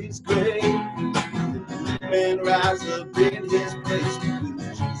into his grave, let the man rise up in his place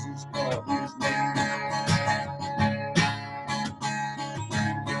because Jesus called his name.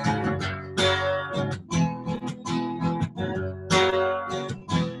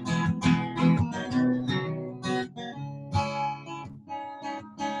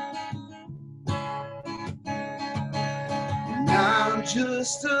 I'm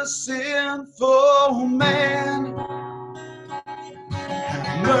just a sinful man.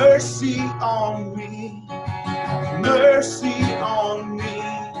 Have mercy on me. Have mercy on me.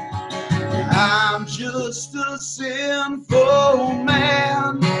 I'm just a sinful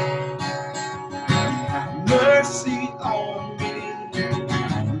man. Have mercy on me.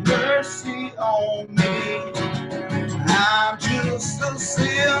 Have mercy on me. I'm just a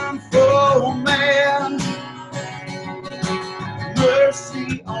sinful man.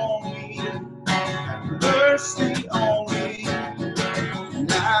 Mercy on me, have mercy on me.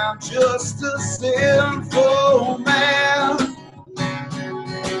 And I'm just a sinful man.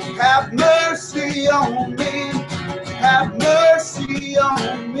 Have mercy on me, have mercy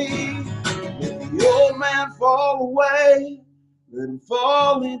on me. Let the old man fall away, let him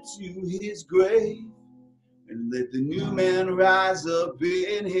fall into his grave, and let the new man rise up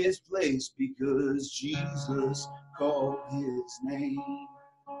in his place because Jesus called his name.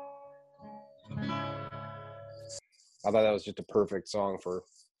 I thought that was just a perfect song for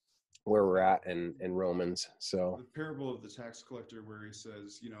where we're at in Romans. So the parable of the tax collector, where he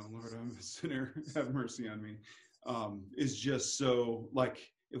says, you know, Lord, I'm a sinner, have mercy on me, is just so, like,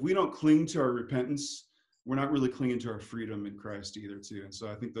 if we don't cling to our repentance, we're not really clinging to our freedom in Christ either, too. And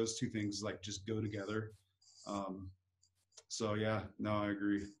so I think those two things, like, just go together. So yeah, no, I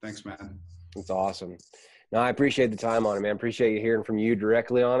agree. Thanks, man. It's awesome. No, I appreciate the time on it, man. Appreciate you hearing from you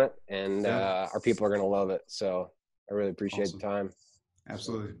directly on it, and our people are going to love it. So I really appreciate the time.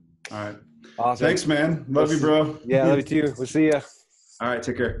 Absolutely. All right. Awesome. Thanks, man. Love you, bro. Yeah, love you too. We'll see you. All right.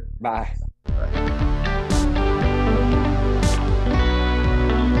 Take care. Bye.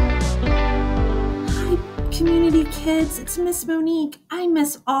 Hi, community kids. It's Miss Monique. I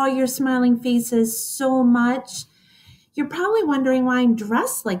miss all your smiling faces so much. You're probably wondering why I'm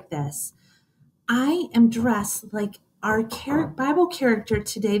dressed like this. I am dressed like our Bible character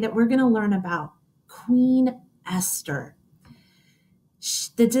today that we're going to learn about, Queen Esther.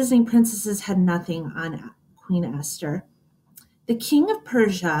 The Disney princesses had nothing on Queen Esther. The king of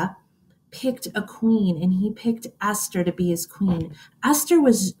Persia picked a queen, and he picked Esther to be his queen. Esther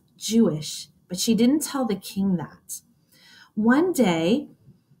was Jewish, but she didn't tell the king that. One day,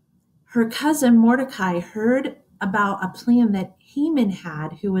 her cousin Mordecai heard about a plan that Haman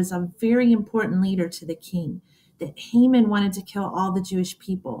had, who was a very important leader to the king, that Haman wanted to kill all the Jewish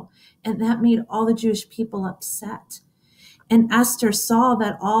people, and that made all the Jewish people upset. And Esther saw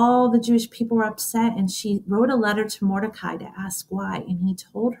that all the Jewish people were upset, and she wrote a letter to Mordecai to ask why, and he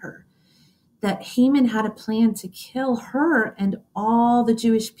told her that Haman had a plan to kill her and all the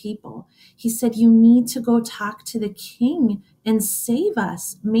Jewish people. He said, you need to go talk to the king and save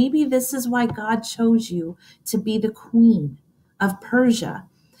us. Maybe this is why God chose you to be the queen of Persia.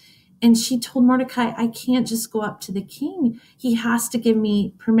 And she told Mordecai, I can't just go up to the king. He has to give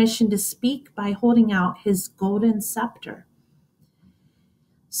me permission to speak by holding out his golden scepter.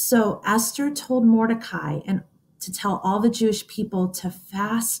 So Esther told Mordecai and to tell all the Jewish people to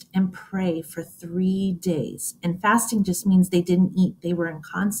fast and pray for 3 days. And fasting just means they didn't eat. They were in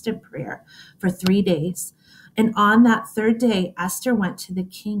constant prayer for 3 days. And on that third day, Esther went to the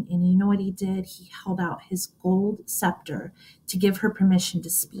king, and you know what he did? He held out his gold scepter to give her permission to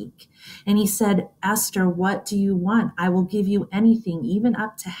speak. And he said, Esther, what do you want? I will give you anything, even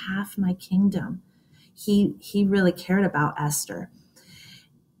up to half my kingdom. He really cared about Esther.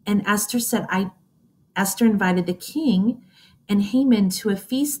 And Esther said, Esther invited the king and Haman to a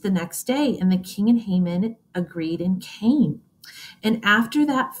feast the next day, and the king and Haman agreed and came. And after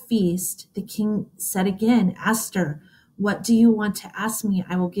that feast, the king said again, Esther, What do you want to ask me?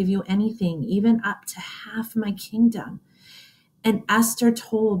 I will give you anything, even up to half my kingdom. And Esther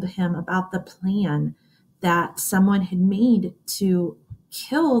told him about the plan that someone had made to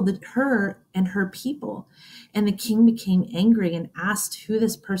kill her and her people. And the king became angry and asked who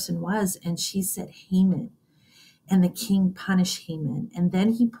this person was. And she said, Haman. And the king punished Haman. And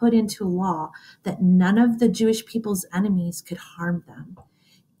then he put into law that none of the Jewish people's enemies could harm them.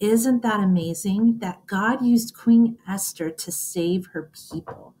 Isn't that amazing that God used Queen Esther to save her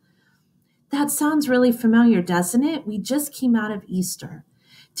people? That sounds really familiar, doesn't it? We just came out of Easter.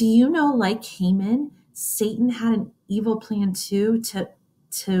 Do you know, like Haman, Satan had an evil plan too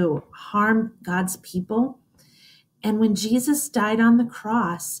to harm God's people? And when Jesus died on the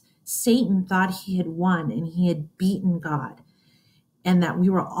cross, Satan thought he had won and he had beaten God, and that we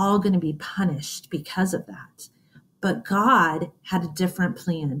were all going to be punished because of that. But God had a different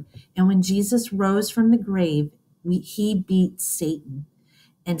plan. And when Jesus rose from the grave, he beat Satan.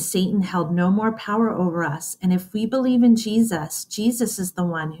 And Satan held no more power over us. And if we believe in Jesus, Jesus is the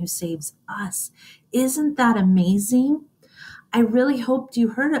one who saves us. Isn't that amazing? I really hoped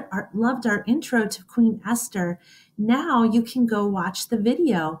you loved our intro to Queen Esther. Now you can go watch the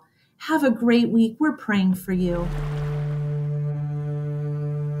video. Have a great week. We're praying for you.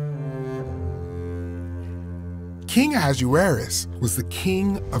 King Ahasuerus was the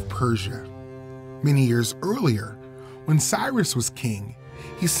king of Persia. Many years earlier, when Cyrus was king,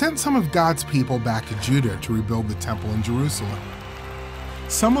 he sent some of God's people back to Judah to rebuild the temple in Jerusalem.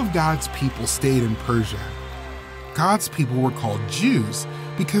 Some of God's people stayed in Persia. God's people were called Jews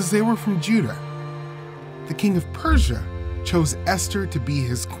because they were from Judah. The king of Persia chose Esther to be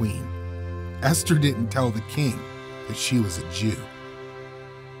his queen. Esther didn't tell the king that she was a Jew.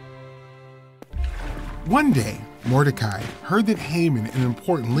 One day, Mordecai heard that Haman, an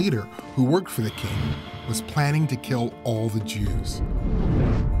important leader who worked for the king, was planning to kill all the Jews.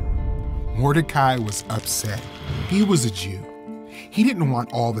 Mordecai was upset. He was a Jew. He didn't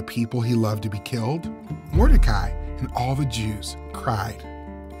want all the people he loved to be killed. Mordecai and all the Jews cried.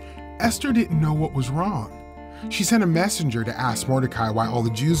 Esther didn't know what was wrong. She sent a messenger to ask Mordecai why all the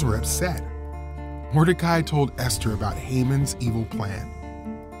Jews were upset. Mordecai told Esther about Haman's evil plan.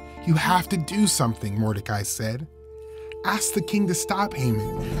 You have to do something, Mordecai said. Ask the king to stop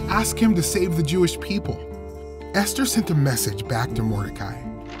Haman. Ask him to save the Jewish people. Esther sent a message back to Mordecai.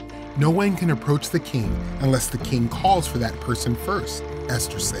 No one can approach the king unless the king calls for that person first,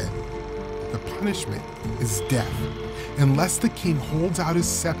 Esther said. The punishment is death. Unless the king holds out his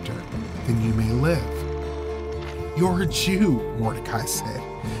scepter, then you may live. You're a Jew, Mordecai said.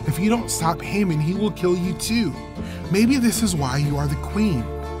 If you don't stop Haman, he will kill you too. Maybe this is why you are the queen.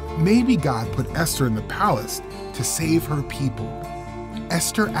 Maybe God put Esther in the palace to save her people.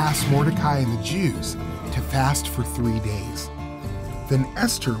 Esther asked Mordecai and the Jews to fast for 3 days. Then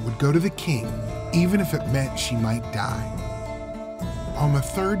Esther would go to the king, even if it meant she might die. On the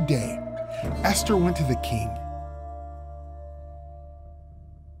 3rd day, Esther went to the king.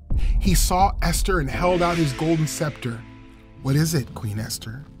 He saw Esther and held out his golden scepter. What is it, Queen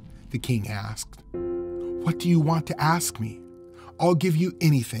Esther? The king asked. What do you want to ask me? I'll give you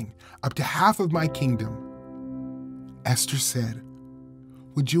anything, up to half of my kingdom. Esther said,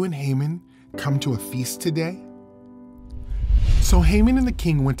 Would you and Haman come to a feast today? So Haman and the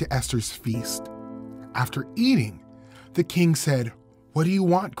king went to Esther's feast. After eating, the king said, What do you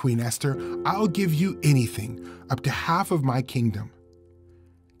want, Queen Esther? I'll give you anything, up to half of my kingdom.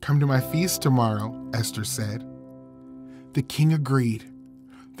 Come to my feast tomorrow, Esther said. The king agreed.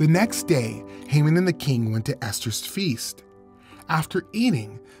 The next day, Haman and the king went to Esther's feast. After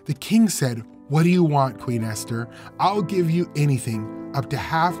eating, the king said, What do you want, Queen Esther? I'll give you anything, up to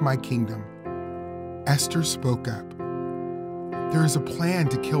half my kingdom. Esther spoke up. There is a plan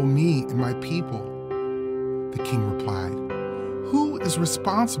to kill me and my people. The king replied, Who is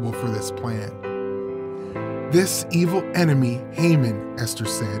responsible for this plan? This evil enemy, Haman, Esther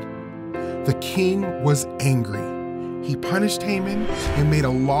said. The king was angry. He punished Haman and made a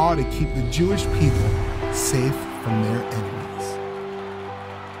law to keep the Jewish people safe from their enemies.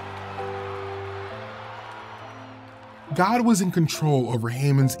 God was in control over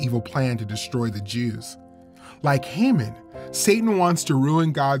Haman's evil plan to destroy the Jews. Like Haman, Satan wants to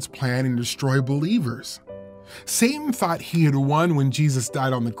ruin God's plan and destroy believers. Satan thought he had won when Jesus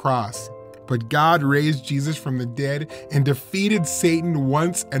died on the cross, but God raised Jesus from the dead and defeated Satan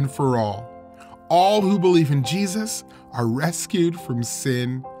once and for all. All who believe in Jesus are rescued from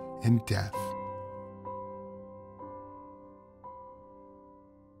sin and death.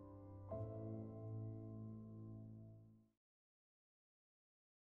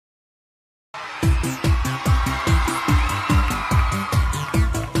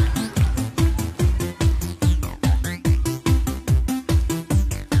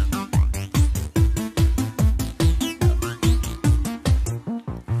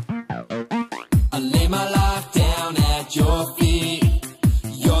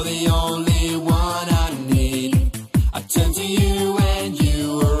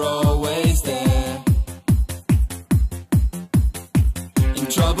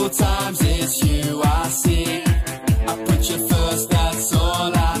 troubled times, it's you I see. I put you first, that's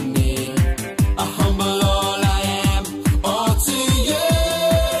all I need. I humble all I am, all to you.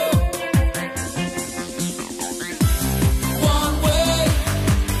 One way,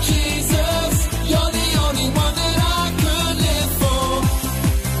 Jesus, you're the only one that I could live for.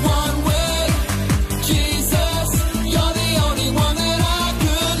 One way, Jesus, you're the only one that I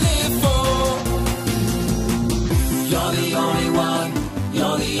could live for. You're the only one,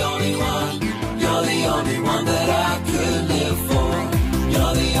 you're the only one, you're the only one that I could live for.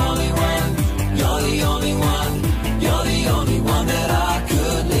 You're the only one, you're the only one, you're the only one that I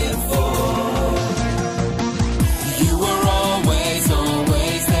could live for. You were always,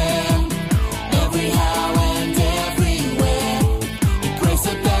 always there, every how and everywhere. Your grace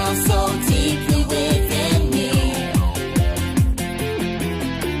abounds so deeply within me.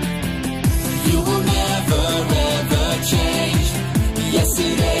 You will never ever change.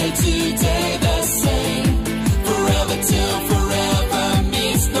 Yesterday, today,